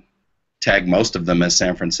go tag most of them as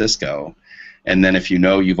San Francisco, and then if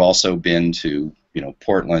you've also been to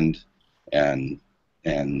Portland and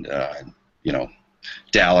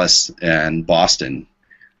Dallas and Boston,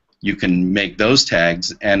 you can make those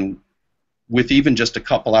tags, and with even just a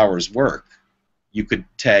couple hours work, you could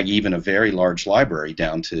tag even a very large library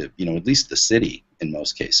down to at least the city in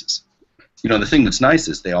most cases. The thing that's nice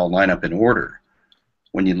is they all line up in order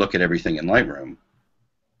when you look at everything in Lightroom.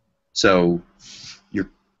 So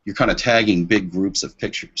you're kind of tagging big groups of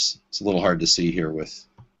pictures. It's a little hard to see here with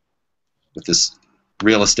this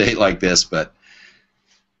real estate like this, but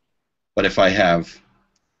if I have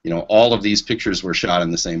all of these pictures were shot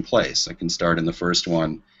in the same place, I can start in the first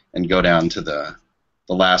one and go down to the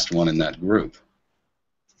last one in that group.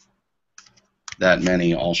 That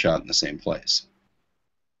many all shot in the same place.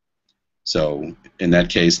 So in that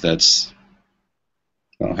case, that's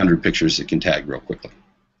 100 pictures that can tag real quickly.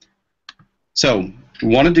 So we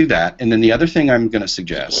want to do that, and then the other thing I'm going to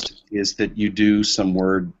suggest is that you do some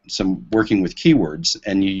working with keywords,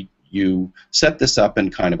 and you set this up in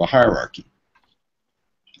kind of a hierarchy.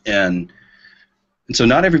 And so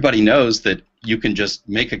not everybody knows that you can just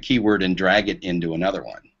make a keyword and drag it into another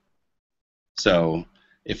one. So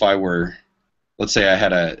if I were, let's say I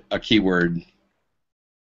had a keyword,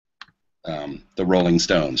 the Rolling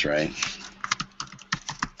Stones, right?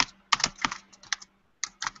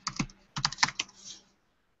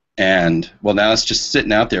 And, well, now it's just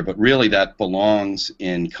sitting out there, but really that belongs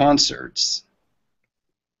in concerts.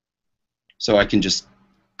 So I can just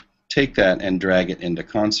take that and drag it into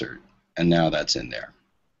concert, and now that's in there.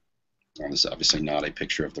 Well, this is obviously not a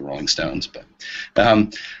picture of the Rolling Stones, but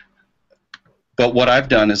what I've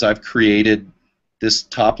done is I've created this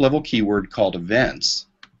top-level keyword called events,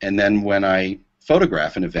 and then when I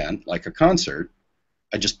photograph an event, like a concert,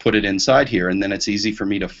 I just put it inside here, and then it's easy for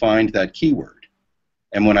me to find that keyword.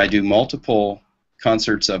 And when I do multiple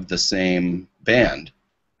concerts of the same band,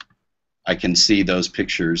 I can see those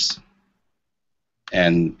pictures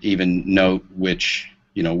and even note which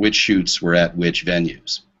shoots were at which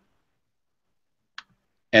venues.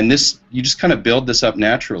 And this, you just kind of build this up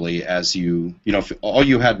naturally as if all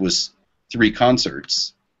you had was 3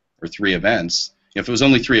 concerts or 3 events. If it was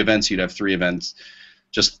only 3 events, you'd have 3 events,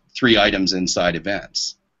 just 3 items inside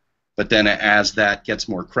events. But then as that gets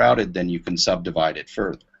more crowded, then you can subdivide it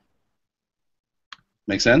further.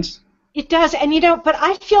 Make sense? It does, and but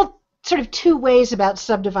I feel sort of 2 ways about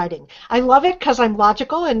subdividing. I love it because I'm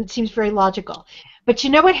logical, and it seems very logical. But you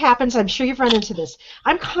know what happens? I'm sure you've run into this.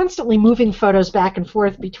 I'm constantly moving photos back and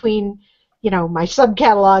forth between, my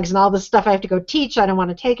subcatalogs and all this stuff I have to go teach. I don't want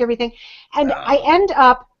to take everything. And I end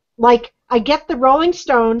up, I get the Rolling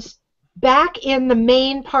Stones back in the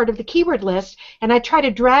main part of the keyword list, and I try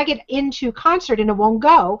to drag it into concert, and it won't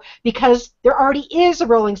go because there already is a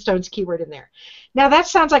Rolling Stones keyword in there. Now that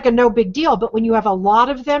sounds like a no big deal, but when you have a lot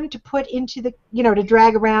of them to put into the, to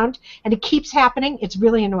drag around, and it keeps happening, it's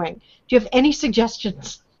really annoying. Do you have any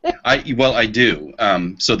suggestions? I do.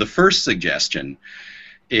 So the first suggestion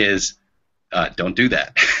is don't do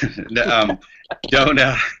that.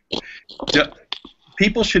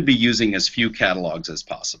 People should be using as few catalogs as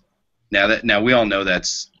possible. Now we all know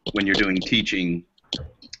that's when you're doing teaching,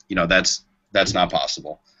 that's not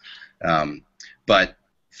possible. But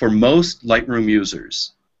for most Lightroom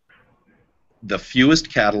users, the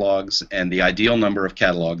fewest catalogs and the ideal number of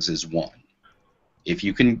catalogs is 1. If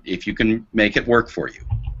you can make it work for you.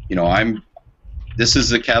 This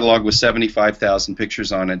is a catalog with 75,000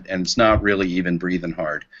 pictures on it, and it's not really even breathing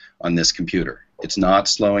hard on this computer. It's not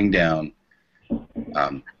slowing down.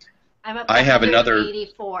 I'm up to I have another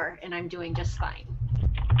 84, and I'm doing just fine.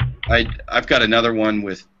 I've got another one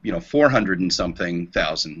with 400 and something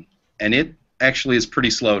thousand, and it actually is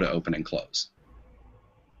pretty slow to open and close.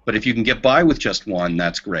 But if you can get by with just 1,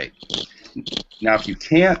 that's great. Now,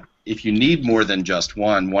 if you need more than just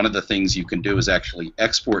one of the things you can do is actually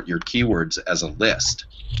export your keywords as a list.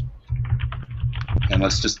 And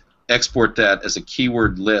let's just export that as a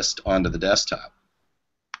keyword list onto the desktop.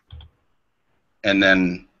 And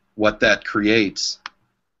then what that creates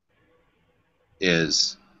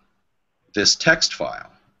is this text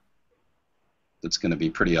file that's going to be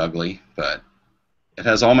pretty ugly, but it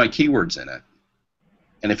has all my keywords in it.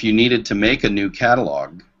 And if you needed to make a new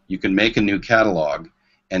catalog, you can make a new catalog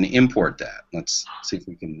and import that. Let's see if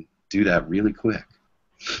we can do that really quick.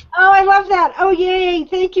 Oh, I love that. Oh, yay.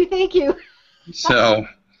 Thank you, thank you. So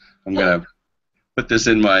I'm going to put this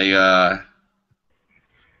in my, I'll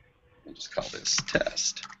just call this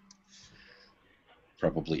test.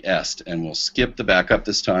 Probably est, and we'll skip the backup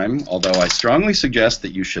this time, although I strongly suggest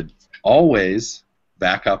that you should always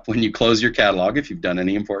back up when you close your catalog if you've done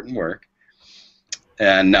any important work.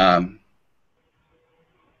 And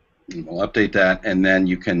we'll update that, and then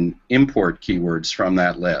you can import keywords from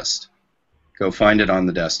that list. Go find it on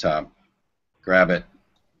the desktop, grab it,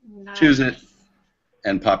 nice. Choose it,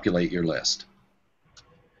 and populate your list.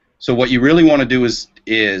 So what you really want to do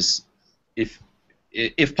is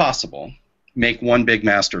if possible, make one big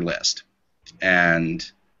master list,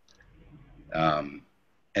 and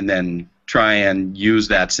then try and use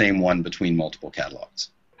that same one between multiple catalogs.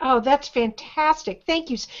 Oh, that's fantastic. Thank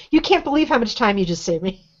you. You can't believe how much time you just saved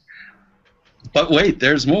me. But wait,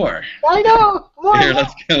 there's more. I know. More. Here,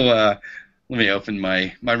 let's go. Let me open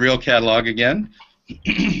my real catalog again.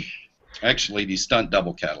 Actually, the stunt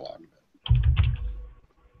double catalog.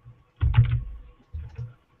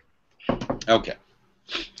 Okay.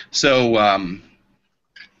 So, all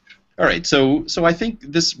right. So I think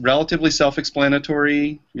this relatively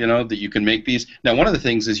self-explanatory. That you can make these. Now, one of the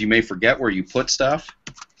things is you may forget where you put stuff,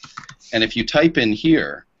 and if you type in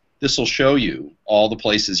here, this will show you all the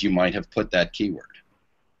places you might have put that keyword.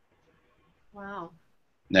 Wow.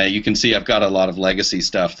 Now you can see I've got a lot of legacy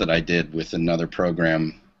stuff that I did with another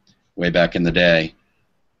program way back in the day.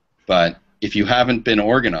 But if you haven't been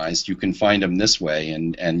organized, you can find them this way,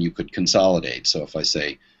 and you could consolidate. So if I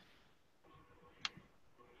say,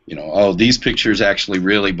 oh, these pictures actually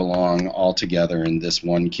really belong all together in this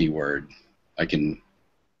one keyword, I can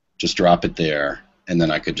just drop it there, and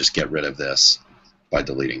then I could just get rid of this by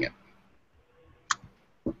deleting it.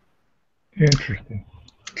 Interesting.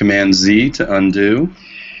 Command Z to undo.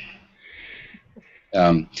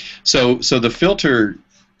 So the filter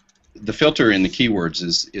in the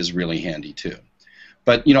keywords is really handy too.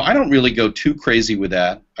 But I don't really go too crazy with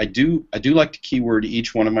that. I do like to keyword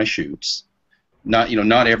each one of my shoots.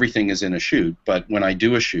 Not everything is in a shoot, but when I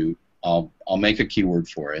do a shoot, I'll make a keyword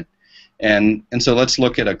for it. And so let's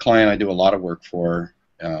look at a client I do a lot of work for,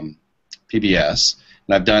 PBS,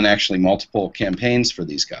 and I've done actually multiple campaigns for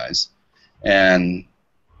these guys. And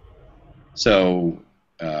so,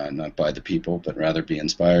 not by the people, but rather be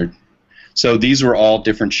inspired. So these were all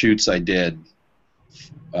different shoots I did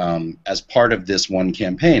as part of this one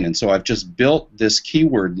campaign. And so I've just built this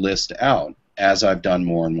keyword list out as I've done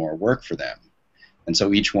more and more work for them. And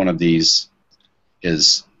so each one of these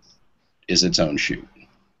is its own shoot.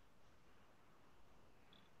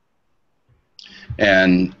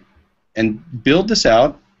 And build this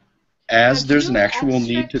out as there's an actual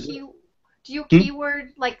need to do. Do you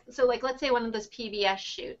keyword, like let's say one of those PBS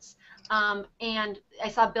shoots, and I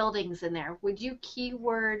saw buildings in there. Would you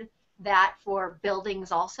keyword that for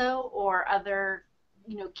buildings also, or other,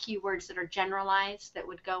 keywords that are generalized that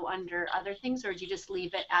would go under other things, or would you just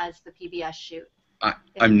leave it as the PBS shoot?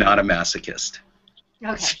 I'm not a masochist.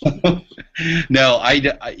 Okay.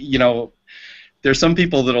 No, there's some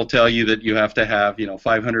people that'll tell you that you have to have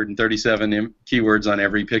 537 keywords on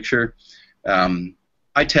every picture.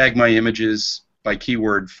 I tag my images by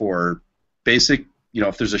keyword for basic,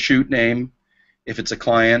 if there's a shoot name, if it's a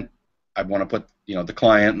client, I want to put the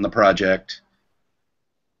client and the project.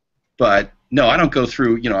 But no, I don't go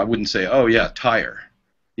through, I wouldn't say, oh yeah, tire.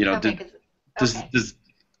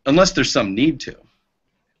 Unless there's some need to.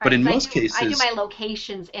 But in most cases, I do my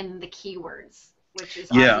locations in the keywords, which is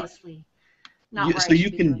obviously not where so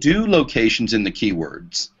you can do locations in the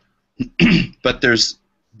keywords, but there's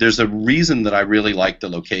a reason that I really like the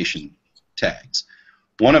location tags.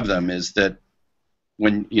 One of them is that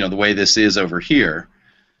when the way this is over here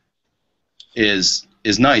is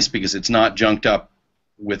nice because it's not junked up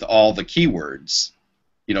with all the keywords.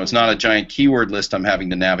 It's not a giant keyword list I'm having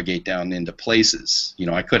to navigate down into places.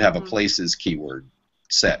 I could have a places keyword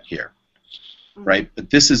set here, right? But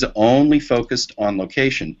this is only focused on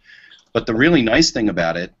location. But the really nice thing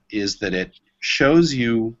about it is that it shows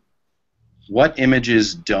you what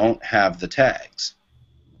images don't have the tags,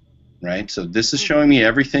 right? So this is showing me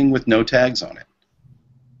everything with no tags on it.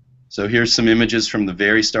 So here's some images from the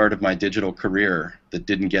very start of my digital career that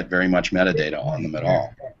didn't get very much metadata on them at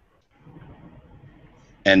all.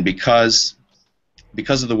 And because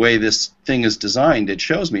of the way this thing is designed, it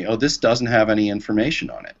shows me, oh, this doesn't have any information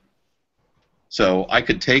on it. So I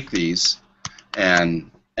could take these and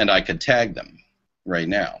I could tag them right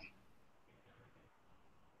now.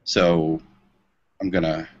 So I'm going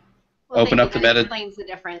to open up the metadata. That explains the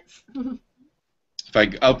difference. If I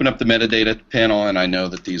open up the metadata panel and I know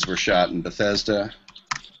that these were shot in Bethesda,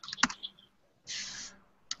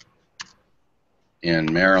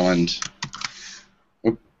 in Maryland.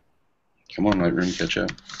 Oop. Come on, Lightroom, catch up.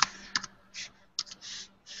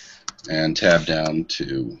 And tab down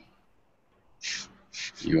to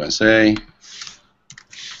USA.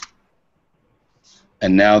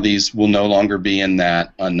 And now these will no longer be in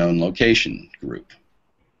that unknown location group.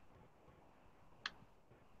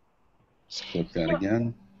 Let's click that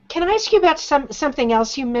again. Can I ask you about something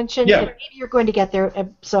else you mentioned? Yeah. Maybe you're going to get there,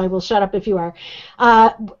 so I will shut up if you are.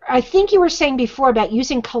 I think you were saying before about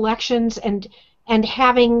using collections and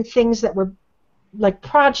having things that were like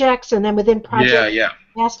projects, and then within projects,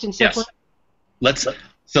 past and so forth. Let's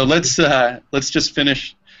just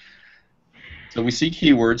finish. So we see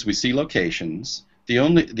keywords, we see locations.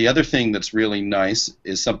 The other thing that's really nice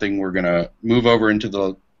is something we're going to move over into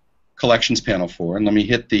the collections panel for, and let me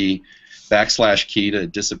hit the / key to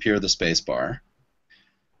disappear the space bar,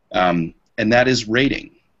 and that is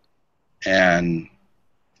rating. And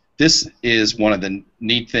this is one of the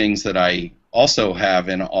neat things that I also have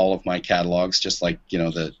in all of my catalogs, just like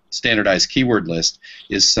the standardized keyword list,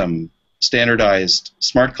 is some standardized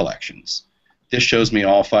smart collections. This shows me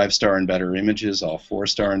all 5-star and better images, all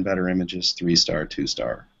 4-star and better images, 3-star,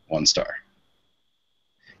 2-star, 1-star.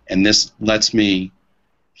 And this lets me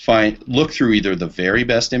look through either the very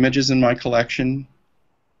best images in my collection,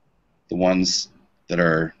 the ones that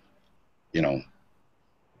are,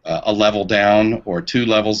 a level down or 2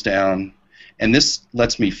 levels down, and this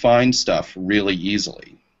lets me find stuff really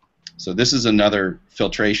easily. So this is another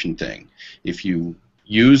filtration thing. If you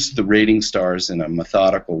use the rating stars in a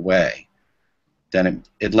methodical way, then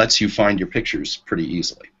it lets you find your pictures pretty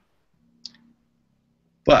easily.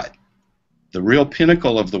 But the real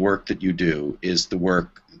pinnacle of the work that you do is the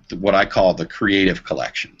work, what I call the creative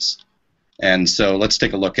collections. And so let's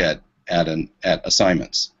take a look at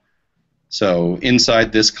assignments. So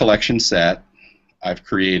inside this collection set, I've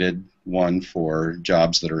created one for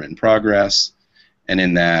jobs that are in progress, and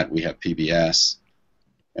in that we have PBS,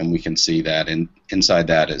 and we can see that inside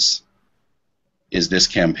that is this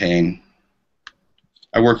campaign.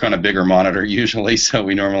 I work on a bigger monitor usually, so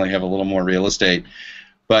we normally have a little more real estate.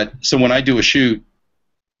 But so when I do a shoot,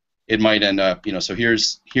 it might end up, so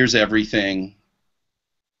here's everything.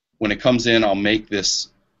 When it comes in, I'll make this,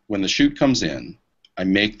 when the shoot comes in, I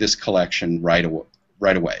make this collection right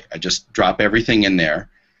away. I just drop everything in there.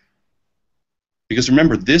 Because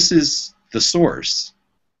remember, this is the source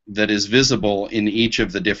that is visible in each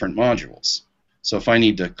of the different modules. So if I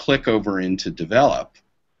need to click over into develop,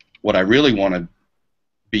 what I really want to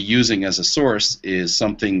be using as a source is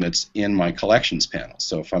something that's in my collections panel.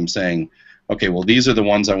 So if I'm saying, okay, well, these are the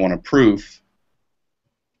ones I want to proof,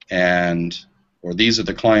 or these are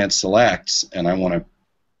the client selects, and I want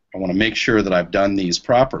to make sure that I've done these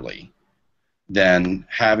properly, then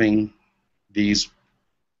having these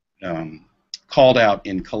called out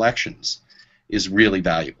in collections is really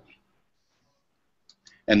valuable.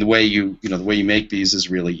 And the way you make these is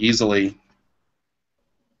really easily.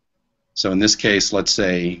 So in this case, let's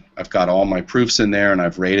say I've got all my proofs in there and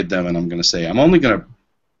I've rated them, and I'm going to say I'm only going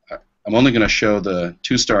to show the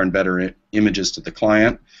 2-star and better images to the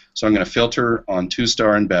client. So I'm going to filter on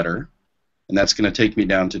 2-star and better, and that's going to take me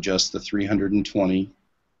down to just the 320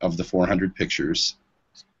 of the 400 pictures.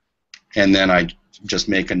 And then I just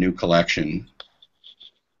make a new collection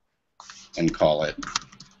and call it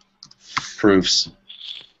proofs,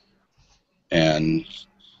 and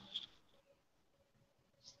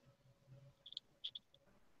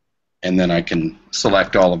then I can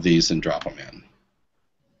select all of these and drop them in.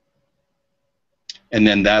 And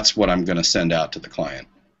then that's what I'm going to send out to the client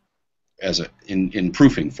as in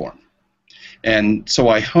proofing form. And so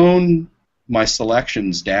I hone my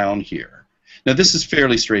selections down here. Now this is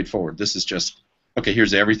fairly straightforward. This is just, okay,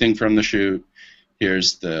 here's everything from the shoot,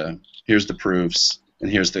 here's the proofs,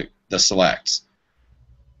 and here's the selects.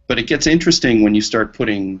 But it gets interesting when you start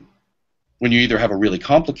when you either have a really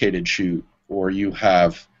complicated shoot or you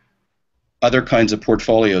have other kinds of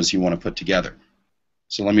portfolios you want to put together.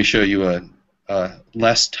 So let me show you a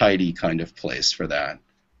less tidy kind of place for that.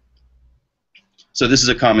 So this is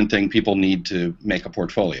a common thing. People need to make a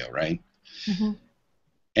portfolio, right? Mm-hmm.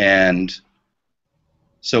 And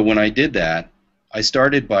so when I did that, I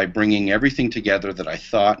started by bringing everything together that I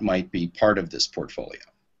thought might be part of this portfolio.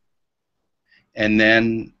 And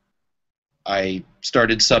then I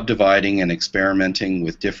started subdividing and experimenting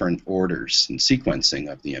with different orders and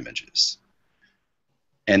sequencing of the images.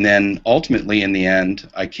 And then ultimately, in the end,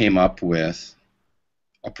 I came up with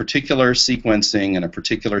a particular sequencing and a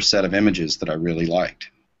particular set of images that I really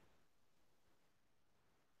liked.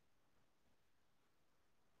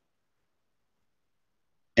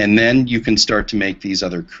 And then you can start to make these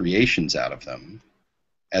other creations out of them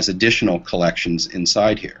as additional collections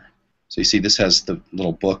inside here. So you see this has the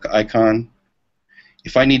little book icon.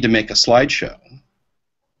 If I need to make a slideshow,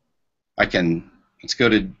 let's go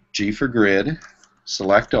to G for grid,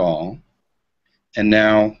 select all, and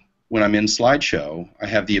now when I'm in slideshow, I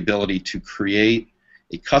have the ability to create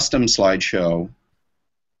a custom slideshow.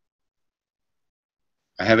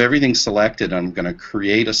 I have everything selected. I'm going to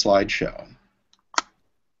create a slideshow.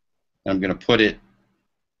 I'm going to put it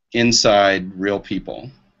inside Real People.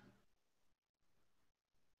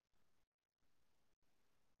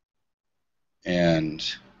 And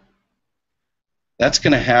that's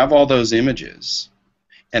going to have all those images,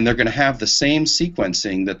 and they're going to have the same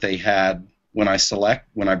sequencing that they had when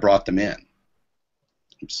I brought them in.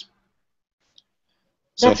 Oops.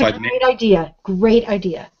 That's a great idea. Great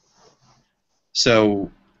idea.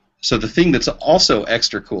 So the thing that's also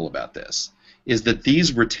extra cool about this is that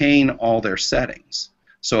these retain all their settings.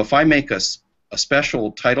 So if I make a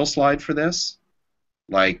special title slide for this,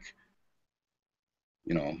 like,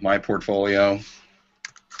 my portfolio,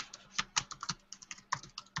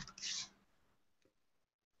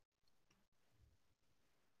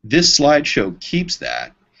 this slideshow keeps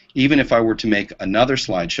that, even if I were to make another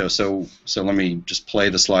slideshow. So let me just play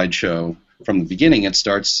the slideshow from the beginning. It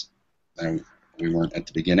starts, we weren't at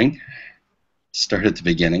the beginning. Start at the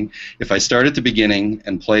beginning. If I start at the beginning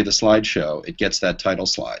and play the slideshow, it gets that title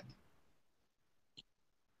slide.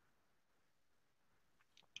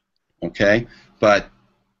 Okay? But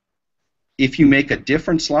if you make a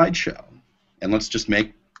different slideshow, and let's just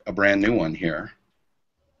make a brand new one here,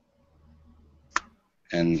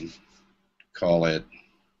 and call it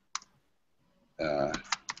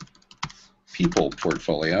People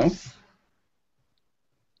Portfolio,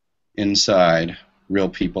 inside Real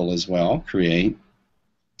People as well, create.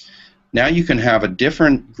 Now you can have a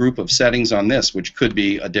different group of settings on this, which could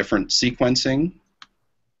be a different sequencing,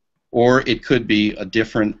 or it could be a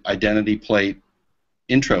different identity plate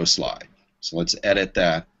intro slide. So let's edit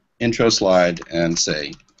that intro slide and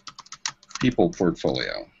say People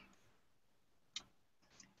Portfolio.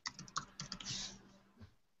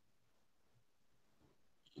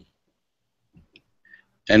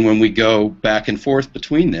 And when we go back and forth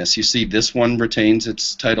between this, you see this one retains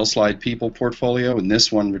its title slide People Portfolio, and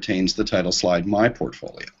this one retains the title slide My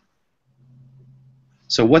Portfolio.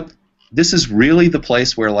 So what this is really the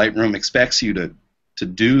place where Lightroom expects you to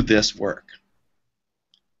do this work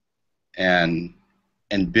and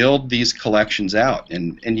build these collections out.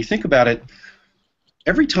 And you think about it,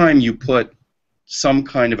 every time you put some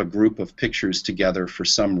kind of a group of pictures together for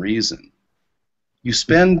some reason, you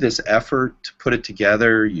spend this effort to put it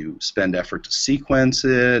together, you spend effort to sequence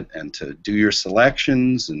it and to do your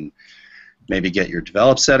selections and maybe get your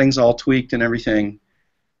develop settings all tweaked and everything.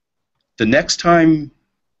 The next time,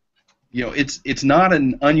 you know, it's not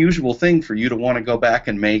an unusual thing for you to want to go back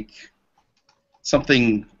and make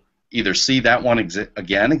something, either see that one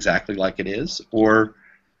again exactly like it is, or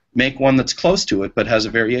make one that's close to it but has a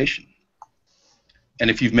variation. And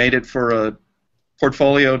if you've made it for a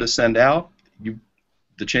portfolio to send out,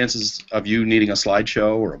 the chances of you needing a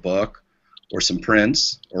slideshow or a book or some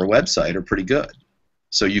prints or a website are pretty good.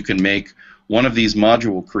 So you can make one of these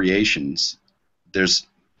module creations. There's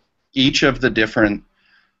each of the different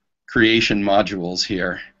creation modules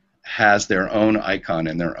here has their own icon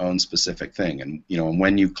and their own specific thing, and you know,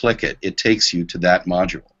 when you click it, it takes you to that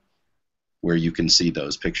module where you can see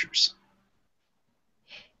those pictures.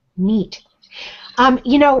 Neat.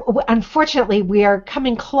 You know, unfortunately, we are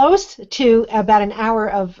coming close to about an hour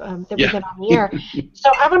of that we've been on the air.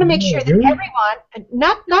 So I want to make sure that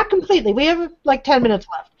everyone, not completely, we have like 10 minutes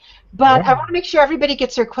left, but I want to make sure everybody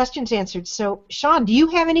gets their questions answered. So, Sean, do you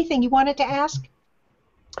have anything you wanted to ask?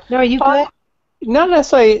 No, are you good? Not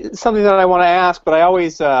necessarily something that I want to ask, but I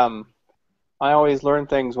always learn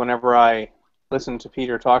things whenever I listen to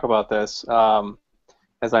Peter talk about this,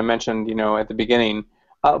 as I mentioned, you know, at the beginning.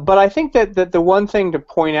 But I think that the one thing to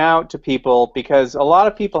point out to people, because a lot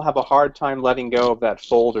of people have a hard time letting go of that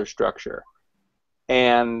folder structure.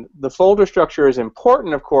 And the folder structure is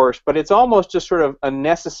important, of course, but it's almost just sort of a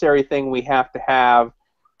necessary thing we have to have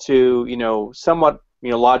to, you know, somewhat,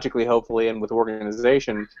 you know, logically, hopefully, and with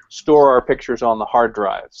organization, store our pictures on the hard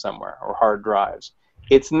drive somewhere, or hard drives.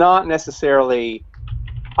 It's not necessarily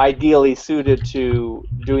ideally suited to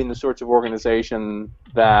doing the sorts of organization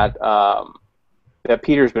that that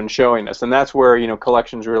Peter's been showing us, and that's where, you know,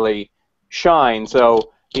 collections really shine.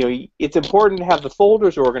 So, you know, it's important to have the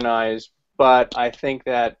folders organized, but I think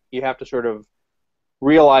that you have to sort of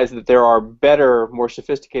realize that there are better, more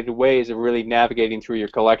sophisticated ways of really navigating through your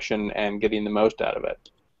collection and getting the most out of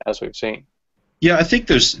it, as we've seen. Yeah, I think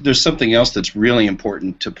there's something else that's really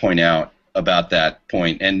important to point out about that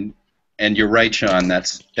point, and you're right, Sean.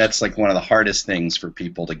 That's like one of the hardest things for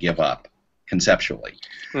people to give up conceptually.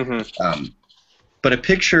 Mm-hmm. But a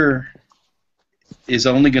picture is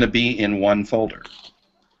only going to be in one folder.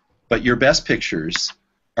 But your best pictures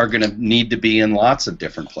are going to need to be in lots of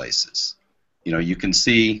different places. You know, you can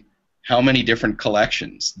see how many different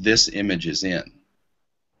collections this image is in.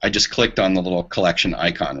 I just clicked on the little collection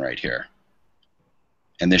icon right here.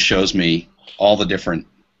 And this shows me all the different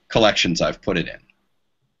collections I've put it in.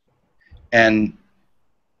 And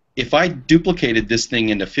if I duplicated this thing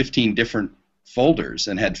into 15 different folders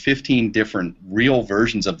and had 15 different real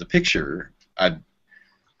versions of the picture, I'd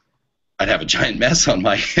have a giant mess on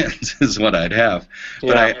my hands is what I'd have.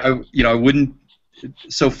 Yeah. But I wouldn't.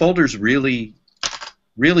 So folders really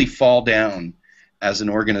fall down as an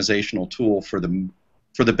organizational tool for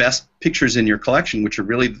the best pictures in your collection, which are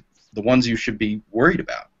really the ones you should be worried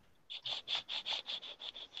about.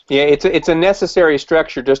 Yeah, it's a necessary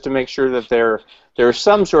structure just to make sure that there's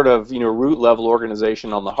some sort of, you know, root level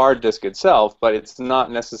organization on the hard disk itself, but it's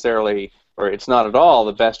not necessarily, or it's not at all,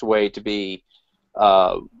 the best way to be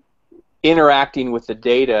interacting with the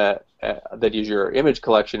data that is your image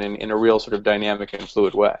collection in a real sort of dynamic and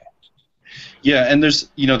fluid way. Yeah, and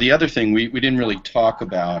there's, you know, the other thing, we didn't really talk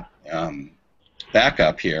about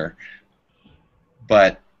backup here,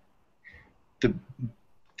 but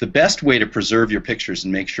the best way to preserve your pictures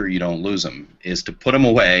and make sure you don't lose them is to put them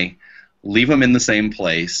away, leave them in the same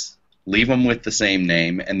place, leave them with the same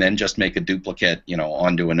name, and then just make a duplicate, you know,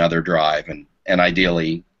 onto another drive, and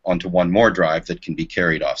ideally onto one more drive that can be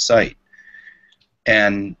carried off-site.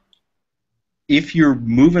 And if you're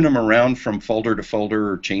moving them around from folder to folder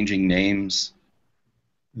or changing names,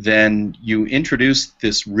 then you introduce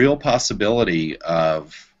this real possibility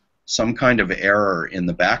of some kind of error in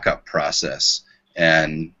the backup process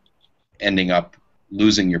and ending up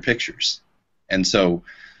losing your pictures. And so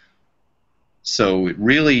it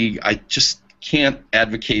really, I just can't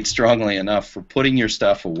advocate strongly enough for putting your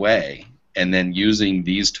stuff away and then using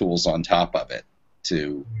these tools on top of it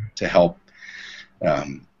to help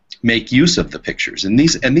make use of the pictures. And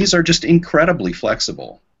these are just incredibly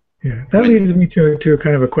flexible. Yeah, that leads me to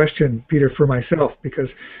kind of a question, Peter, for myself, because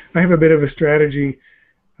I have a bit of a strategy.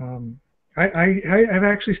 I've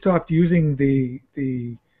actually stopped using the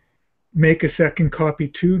make a second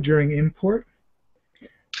copy too during import,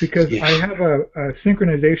 because Yeah. I have a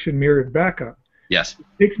synchronization mirrored backup. Yes. It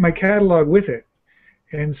takes my catalog with it.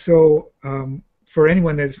 And so for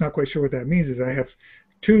anyone that's not quite sure what that means, is I have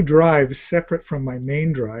two drives separate from my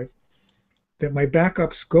main drive that my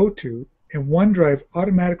backups go to, and one drive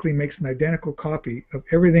automatically makes an identical copy of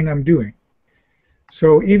everything I'm doing.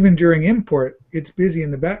 So even during import, it's busy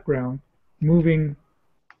in the background moving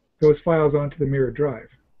those files onto the mirrored drive.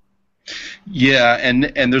 Yeah, and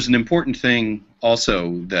there's an important thing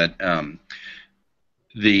also that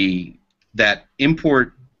that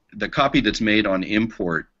import, the copy that's made on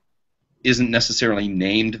import, isn't necessarily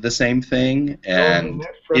named the same thing and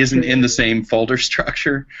isn't in the same folder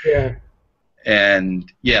structure. Yeah.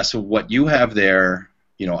 And yeah, so what you have there,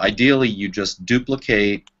 you know, ideally you just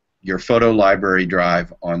duplicate your photo library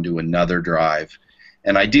drive onto another drive,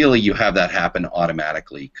 and ideally you have that happen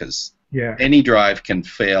automatically, because any drive can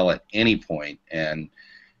fail at any point, and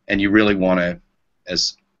you really want to,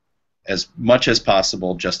 as much as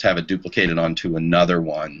possible, just have it duplicated onto another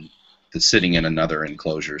one that's sitting in another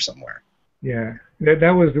enclosure somewhere. Yeah,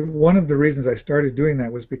 that was one of the reasons I started doing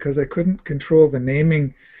that, was because I couldn't control the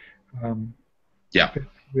naming of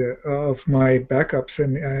my backups,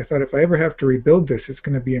 and I thought if I ever have to rebuild this, it's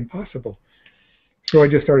going to be impossible. So I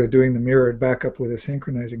just started doing the mirrored backup with a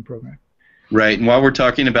synchronizing program. Right, and while we're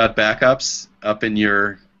talking about backups, up in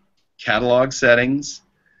your catalog settings,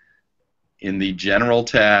 in the General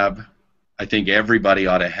tab, I think everybody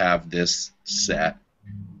ought to have this set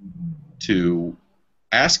to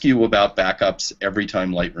ask you about backups every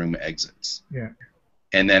time Lightroom exits. Yeah.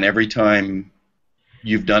 And then every time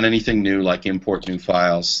you've done anything new, like import new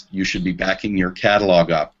files, you should be backing your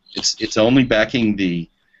catalog up. It's only backing the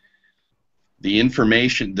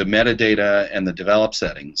information, the metadata, and the develop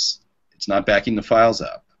settings. It's not backing the files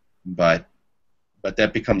up, but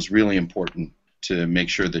that becomes really important to make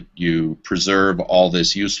sure that you preserve all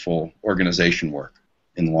this useful organization work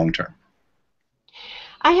in the long term.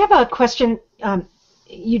 I have a question.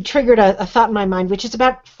 You triggered a thought in my mind, which is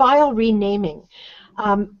about file renaming.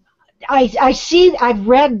 I've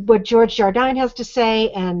read what George Jardine has to say,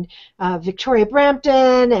 and Victoria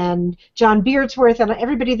Brampton and John Beardsworth, and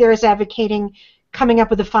everybody there is advocating coming up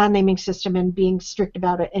with a file naming system and being strict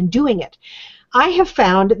about it and doing it. I have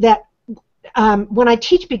found that when I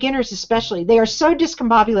teach beginners especially, they are so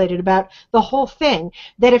discombobulated about the whole thing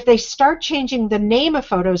that if they start changing the name of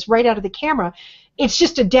photos right out of the camera, it's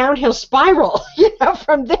just a downhill spiral,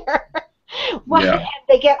 from there. And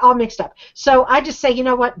they get all mixed up. So I just say, you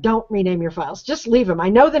know what, don't rename your files. Just leave them. I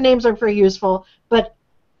know the names aren't very useful, but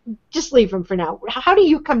just leave them for now. How do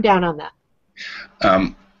you come down on that?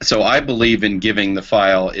 So I believe in giving the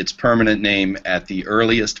file its permanent name at the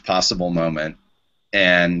earliest possible moment.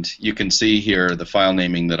 And you can see here the file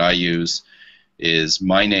naming that I use is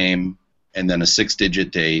my name and then a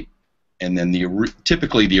 6-digit date, and then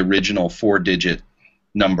typically the original 4-digit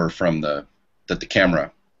number from that the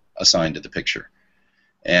camera assigned to the picture.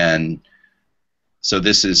 And so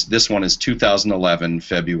this one is 2011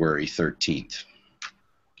 February 13th.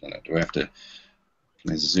 Do I have to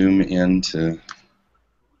zoom in to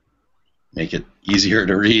make it easier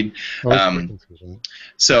to read?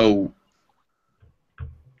 So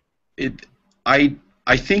I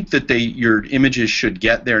think that your images should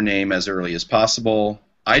get their name as early as possible.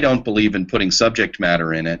 I don't believe in putting subject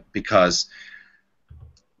matter in it because,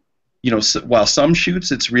 while some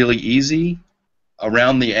shoots it's really easy,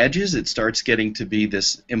 around the edges it starts getting to be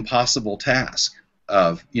this impossible task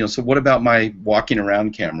of, so what about my walking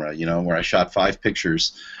around camera, where I shot 5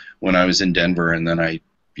 pictures when I was in Denver, and then I,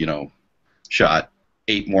 shot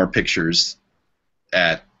 8 more pictures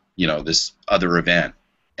at, this other event.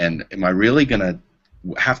 And am I really going to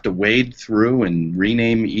have to wade through and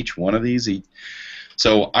rename each one of these?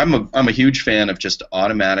 So I'm a huge fan of just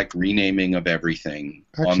automatic renaming of everything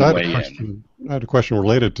on the way in. I had a question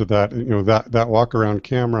related to that. That walk around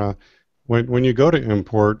camera. When you go to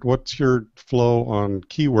import, what's your flow on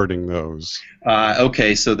keywording those?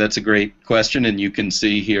 Okay, so that's a great question, and you can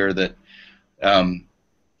see here that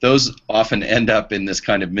those often end up in this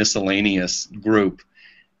kind of miscellaneous group,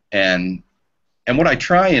 and what I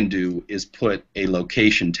try and do is put a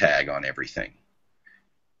location tag on everything,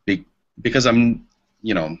 because I'm,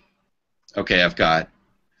 okay, I've got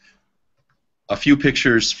a few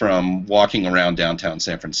pictures from walking around downtown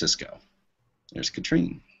San Francisco. There's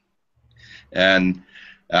Katrine. And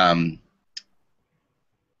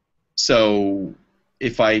so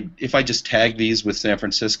if I just tag these with San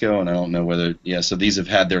Francisco, and I don't know whether, so these have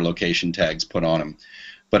had their location tags put on them,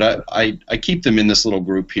 but I keep them in this little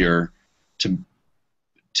group here to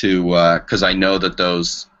because I know that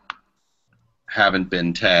those haven't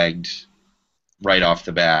been tagged right off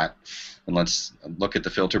the bat. And let's look at the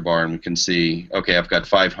filter bar, and we can see, okay, I've got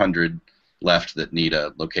 500 left that need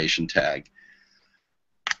a location tag.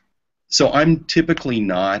 So I'm typically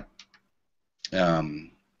not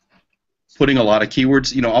putting a lot of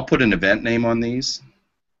keywords. You know, I'll put an event name on these.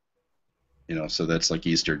 You know, so that's like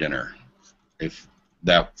Easter dinner. If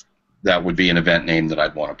that would be an event name that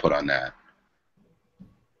I'd want to put on that.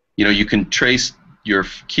 You know, you can trace your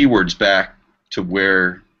keywords back to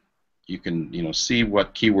where you can, you know, see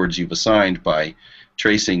what keywords you've assigned by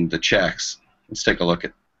tracing the checks. Let's take a look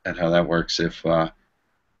at how that works. If I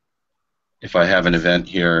have an event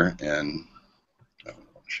here, and I'll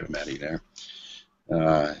show Maddie there.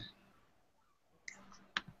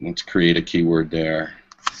 Let's create a keyword there,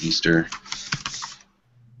 Easter,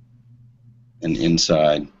 and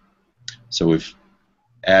inside. So we've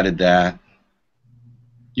added that.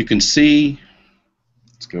 You can see,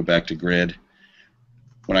 let's go back to grid.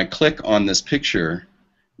 When I click on this picture,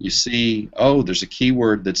 you see, oh, there's a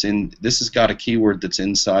keyword that's in, this has got a keyword that's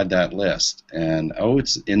inside that list. And, oh,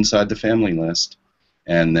 it's inside the family list.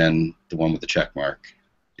 And then the one with the check mark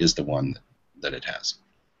is the one that it has.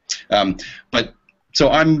 But, so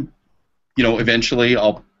I'm, you know, eventually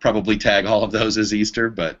I'll probably tag all of those as Easter,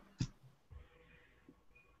 but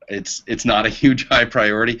it's not a huge high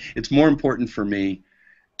priority. It's more important for me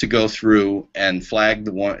to go through and flag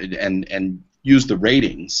the one and use the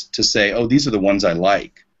ratings to say, oh, these are the ones I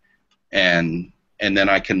like, and then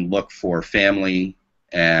I can look for family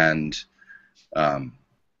and a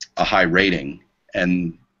high rating,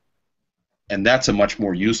 and that's a much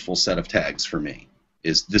more useful set of tags for me.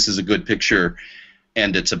 Is this is a good picture,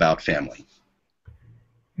 and it's about family,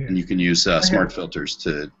 and you can use smart filters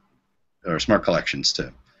to, or smart collections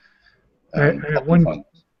to. I have one.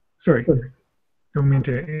 Sorry. Don't mean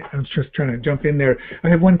to. I was just trying to jump in there. I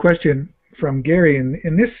have one question from Gary,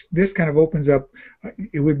 and this kind of opens up.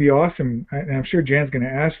 It would be awesome, and I'm sure Jan's going to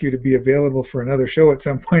ask you to be available for another show at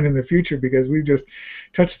some point in the future, because we've just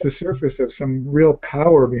touched the surface of some real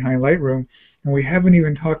power behind Lightroom, and we haven't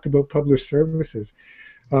even talked about published services.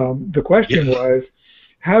 The question was,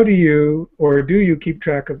 how do you, or do you keep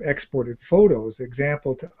track of exported photos,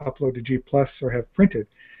 example to upload to G+ or have printed?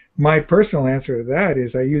 My personal answer to that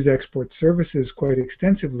is I use export services quite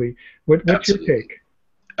extensivthis. What's Absolutely. your take?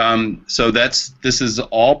 So this is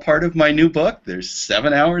all part of my new book. There's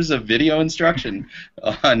 7 hours of video instruction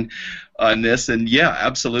on this, and yeah,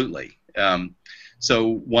 absolutely.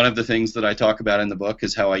 So one of the things that I talk about in the book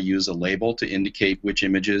is how I use a label to indicate which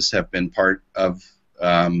images have been part of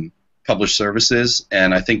published services,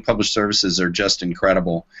 and I think published services are just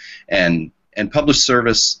incredible, and published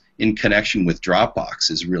service in connection with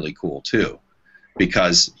Dropbox is really cool too,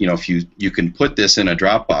 because you know, if you can put this in a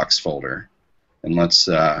Dropbox folder, and let's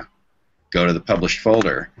go to the published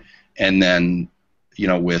folder, and then you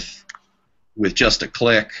know, with just a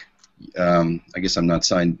click, I guess I'm not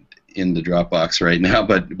signed into Dropbox right now,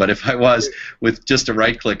 but if I was, with just a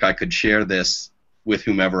right click, I could share this with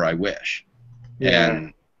whomever I wish,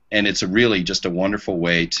 and it's really just a wonderful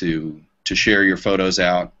way to share your photos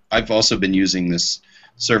out. I've also been using this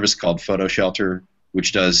service called Photo Shelter,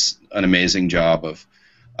 which does an amazing job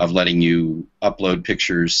of letting you upload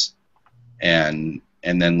pictures and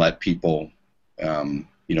then let people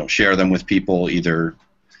you know, share them with people. Either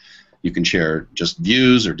you can share just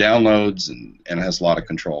views or downloads, and it has a lot of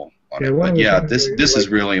control on it. But yeah, this is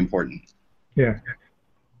really important. Yeah.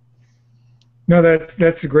 No,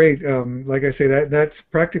 that's great. Like I say, that's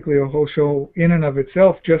practically a whole show in and of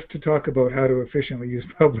itself, just to talk about how to efficiently use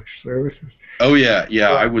published services. Oh yeah,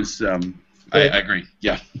 yeah. I was. I agree.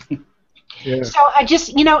 Yeah. Yeah. So I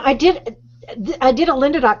just, you know, I did a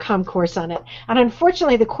lynda.com course on it, and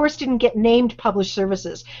unfortunately the course didn't get named Published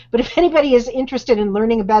Services. But if anybody is interested in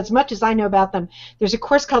learning about, as much as I know about them, there's a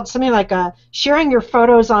course called something like Sharing Your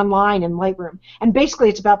Photos Online in Lightroom, and basically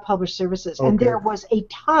it's about published services. Okay. And there was a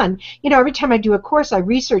ton. You know, every time I do a course, I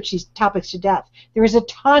research these topics to death. There is a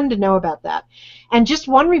ton to know about that. And just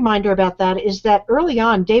one reminder about that is that early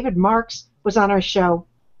on, David Marks was on our show.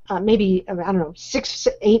 Maybe, I don't know,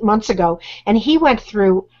 6-8 months ago, and he went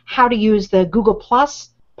through how to use the Google Plus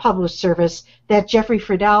published service that Jeffrey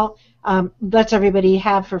Friedel lets everybody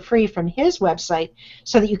have for free from his website,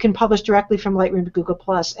 so that you can publish directly from Lightroom to Google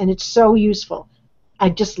Plus, and it's so useful. I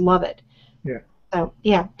just love it. Yeah. So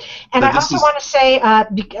yeah, and I also want to say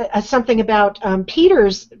something about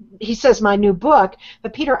Peter's. He says my new book,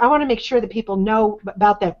 but Peter, I want to make sure that people know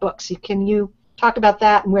about that book. So can you talk about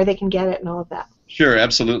that and where they can get it and all of that? Sure,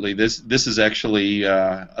 absolutely. This is actually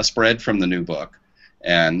a spread from the new book,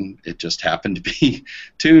 and it just happened to be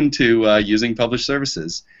tuned to using published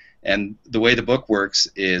services. And the way the book works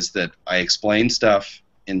is that I explain stuff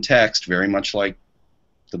in text, very much like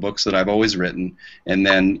the books that I've always written, and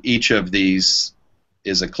then each of these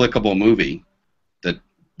is a clickable movie that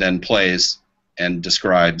then plays and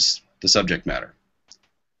describes the subject matter.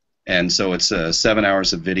 And so it's 7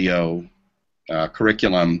 hours of video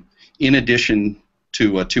curriculum in addition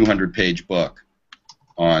to a 200-page book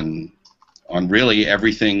on really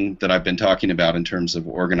everything that I've been talking about in terms of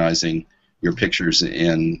organizing your pictures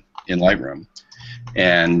in Lightroom.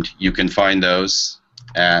 And you can find those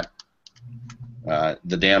at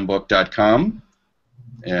thedamnbook.com,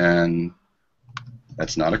 and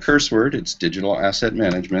that's not a curse word, it's digital asset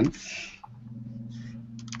management.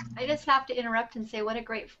 I just have to interrupt and say what a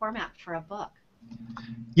great format for a book.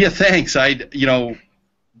 Yeah, thanks. I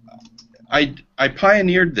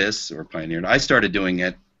pioneered this, I started doing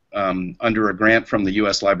it under a grant from the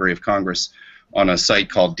U.S. Library of Congress on a site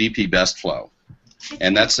called DP Best Flow.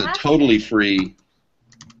 And that's a totally free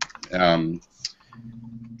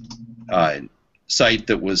site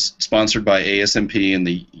that was sponsored by ASMP and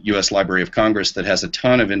the U.S. Library of Congress that has a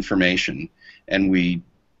ton of information. And we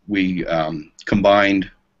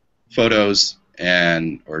combined photos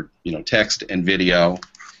or text and video.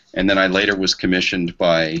 And then I later was commissioned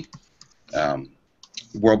by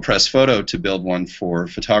World Press Photo to build one for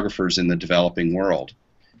photographers in the developing world.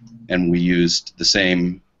 And we used the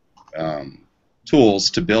same tools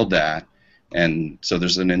to build that. And so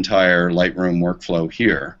there's an entire Lightroom workflow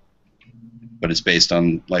here, but it's based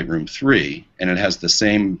on Lightroom 3, and it has the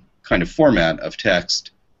same kind of format of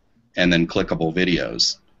text and then clickable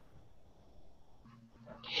videos.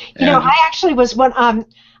 You know, I actually was one, I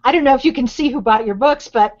don't know if you can see who bought your books,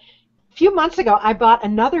 but a few months ago I bought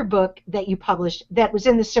another book that you published that was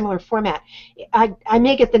in the similar format. I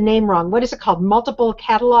may get the name wrong. What is it called? Multiple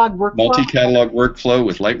Catalog Workflow? Multi-Catalog Workflow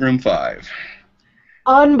with Lightroom 5.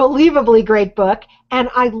 Unbelievably great book, and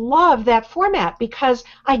I love that format because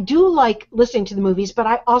I do like listening to the movies, but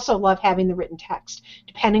I also love having the written text,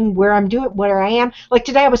 depending where I am. Like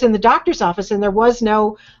today I was in the doctor's office and there was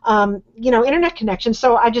no internet connection,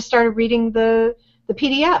 so I just started reading the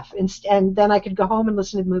PDF, and then I could go home and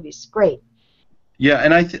listen to the movies. Great. Yeah,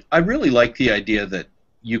 and I really like the idea that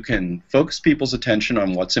you can focus people's attention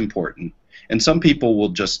on what's important, and some people will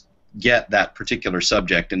just get that particular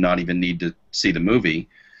subject and not even need to see the movie.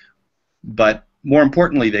 But more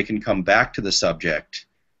importantly, they can come back to the subject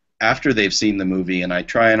after they've seen the movie, and I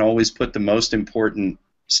try and always put the most important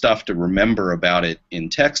stuff to remember about it in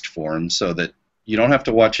text form so that you don't have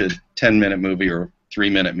to watch a 10-minute movie or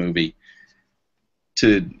 3-minute movie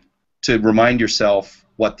to remind yourself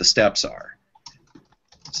what the steps are,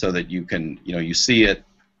 so that you can, you see it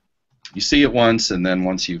once, and then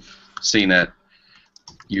once you've seen it,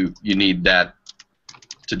 you need that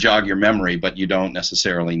to jog your memory, but you don't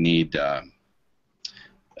necessarily need to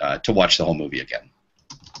watch the whole movie again.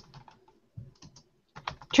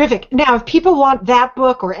 Terrific. Now, if people want that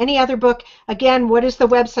book or any other book, again, what is the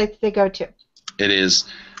website that they go to? It is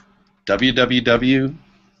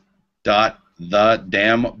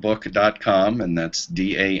www.thedamnbook.com, and that's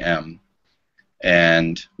DAM.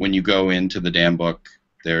 And when you go into the Dam Book,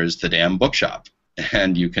 there's the Dam Bookshop,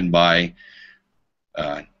 and you can buy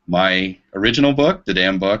my original book, The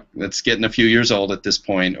Dam Book, that's getting a few years old at this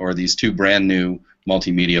point, or these two brand new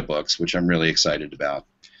multimedia books, which I'm really excited about.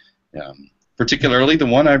 Particularly the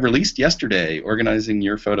one I released yesterday, Organizing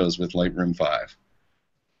Your Photos with Lightroom 5.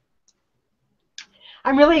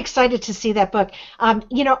 I'm really excited to see that book.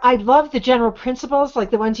 I love the general principles, like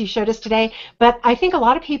the ones you showed us today, but I think a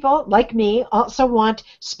lot of people, like me, also want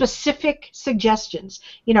specific suggestions.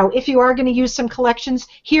 If you are going to use some collections,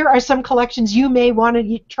 here are some collections you may want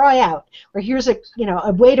to try out, or here's a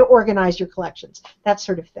way to organize your collections, that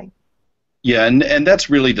sort of thing. Yeah, and that's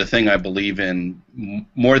really the thing I believe in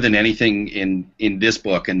more than anything in this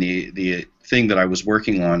book, and the thing that I was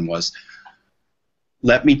working on was,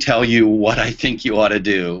 let me tell you what I think you ought to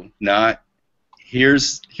do, not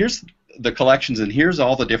here's the collections and here's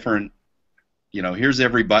all the different, here's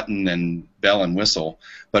every button and bell and whistle,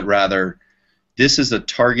 but rather this is a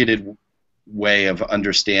targeted way of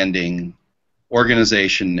understanding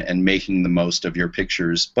organization and making the most of your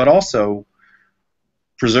pictures, but also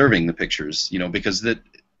preserving the pictures, because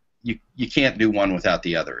you can't do one without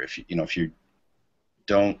the other. If you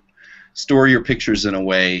don't store your pictures in a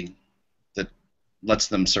way that lets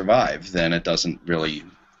them survive, then it doesn't really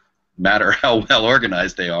matter how well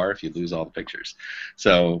organized they are if you lose all the pictures.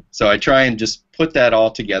 So I try and just put that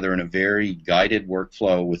all together in a very guided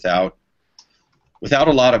workflow without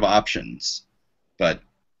a lot of options, but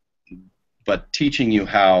teaching you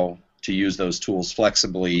how to use those tools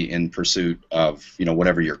flexibly in pursuit of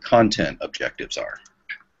whatever your content objectives are.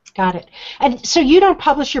 Got it. And so you don't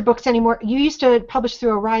publish your books anymore. You used to publish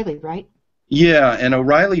through O'Reilly, right? Yeah, and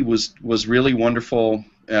O'Reilly was really wonderful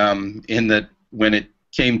in that when it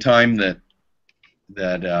came time that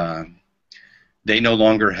they no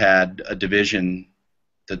longer had a division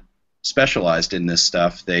that specialized in this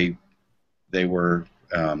stuff, they were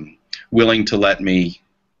willing to let me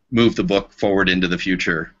move the book forward into the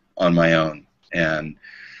future on my own, and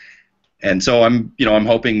so I'm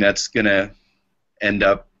hoping that's gonna end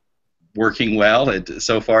up working well.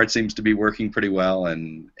 So far it seems to be working pretty well,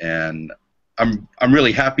 and I'm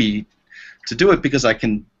really happy to do it because I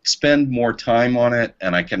can spend more time on it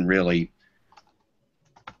and I can really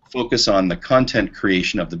focus on the content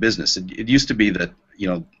creation of the business. It used to be that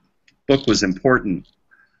book was important,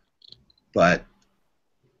 but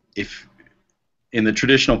if in the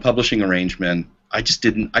traditional publishing arrangement, I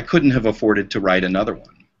couldn't have afforded to write another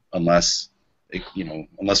one unless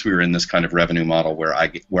we were in this kind of revenue model where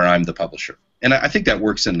I'm the publisher. And I think that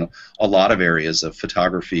works in a lot of areas of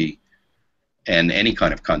photography and any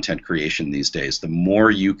kind of content creation these days. The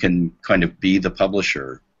more you can kind of be the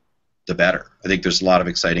publisher, the better. I think there's a lot of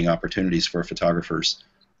exciting opportunities for photographers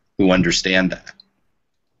who understand that.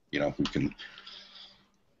 Who can.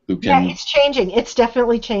 Yeah, it's changing. It's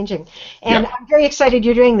definitely changing, and I'm very excited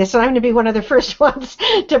you're doing this. And I'm going to be one of the first ones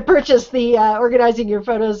to purchase the Organizing Your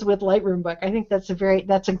Photos with Lightroom book. I think that's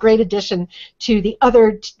a great addition to the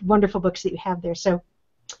other wonderful books that you have there. So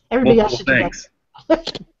everybody else should do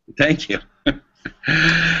that. Thank you. All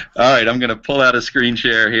right, I'm going to pull out a screen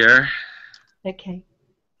share here. Okay.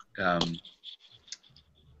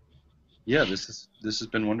 Yeah, this has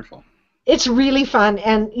been wonderful. It's really fun,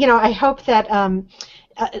 and I hope that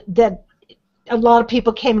that a lot of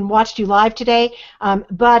people came and watched you live today.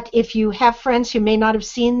 But if you have friends who may not have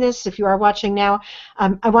seen this, if you are watching now,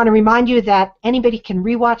 I want to remind you that anybody can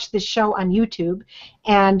rewatch this show on YouTube,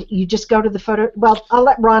 and you just go to the photo. Well, I'll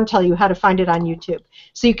let Ron tell you how to find it on YouTube,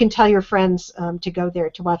 so you can tell your friends to go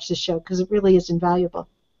there to watch this show because it really is invaluable.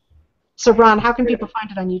 So, Ron, how can people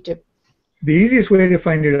find it on YouTube? The easiest way to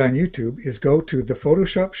find it on YouTube is go to the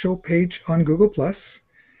Photoshop Show page on Google+.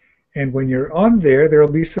 And when you're on there, there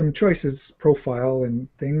will be some choices, profile and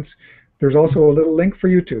things. There's also a little link for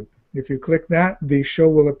YouTube. If you click that, the show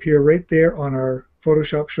will appear right there on our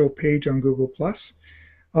Photoshop Show page on Google+.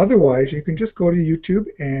 Otherwise, you can just go to YouTube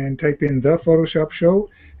and type in The Photoshop Show,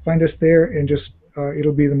 find us there, and just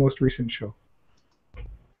it'll be the most recent show.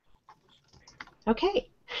 Okay.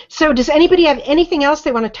 So does anybody have anything else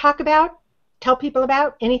they want to talk about, tell people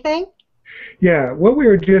about, anything? Yeah, what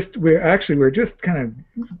we're just kind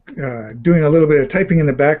of doing a little bit of typing in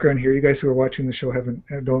the background here. You guys who are watching the show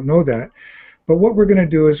don't know that, but what we're going to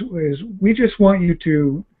do is we just want you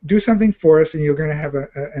to do something for us, and you're going to have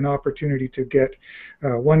an opportunity to get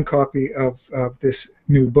one copy of this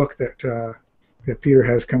new book that Peter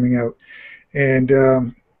has coming out,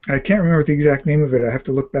 and I can't remember the exact name of it. I have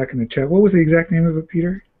to look back in the chat. What was the exact name of it,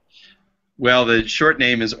 Peter? Well, the short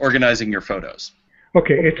name is Organizing Your Photos.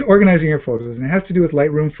 Okay, it's Organizing Your Photos, and it has to do with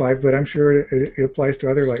Lightroom 5, but I'm sure it applies to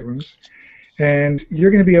other Lightrooms. And you're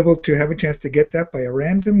going to be able to have a chance to get that by a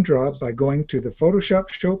random draw by going to the Photoshop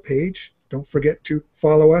Show page. Don't forget to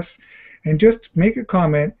follow us, and just make a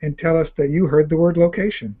comment and tell us that you heard the word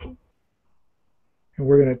location. And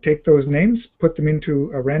we're going to take those names, put them into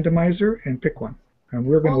a randomizer, and pick one. And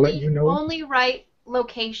we're going to let you know. Only write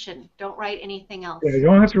location. Don't write anything else. Yeah, you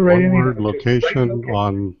don't have to write anything. One word location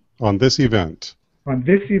on this event. On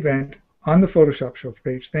this event, on the Photoshop Show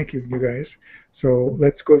page. Thank you, you guys. So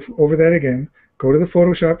let's go over that again. Go to the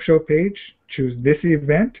Photoshop Show page, choose this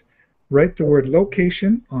event, write the word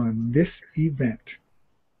location on this event.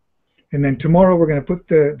 And then tomorrow we're going to put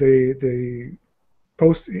the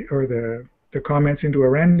post or the comments into a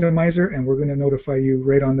randomizer, and we're going to notify you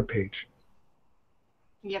right on the page.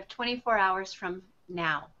 You have 24 hours from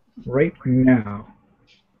now. Right now.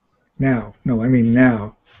 Now. No, I mean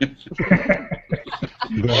now.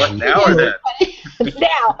 What, now or then?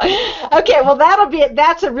 Now. Okay, well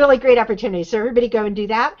that's a really great opportunity. So everybody go and do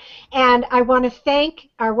that. And I want to thank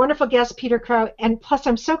our wonderful guest, Peter Krogh, and plus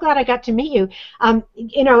I'm so glad I got to meet you.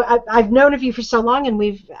 I've known of you for so long,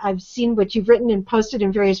 and I've seen what you've written and posted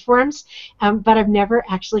in various forums, but I've never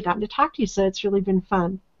actually gotten to talk to you, so it's really been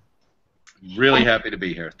fun. Really happy to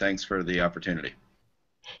be here. Thanks for the opportunity.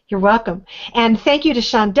 You're welcome. And thank you to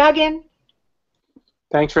Sean Duggan.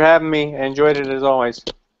 Thanks for having me. I enjoyed it as always.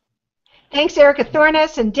 Thanks, Erika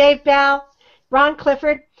Thornes and Dave Bell, Ron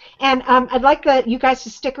Clifford. And I'd like you guys to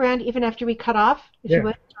stick around even after we cut off, if you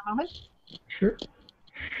would, for a moment. Sure.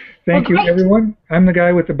 Thank you, great. everyone. I'm the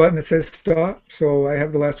guy with the button that says stop, so I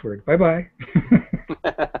have the last word.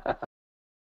 Bye-bye.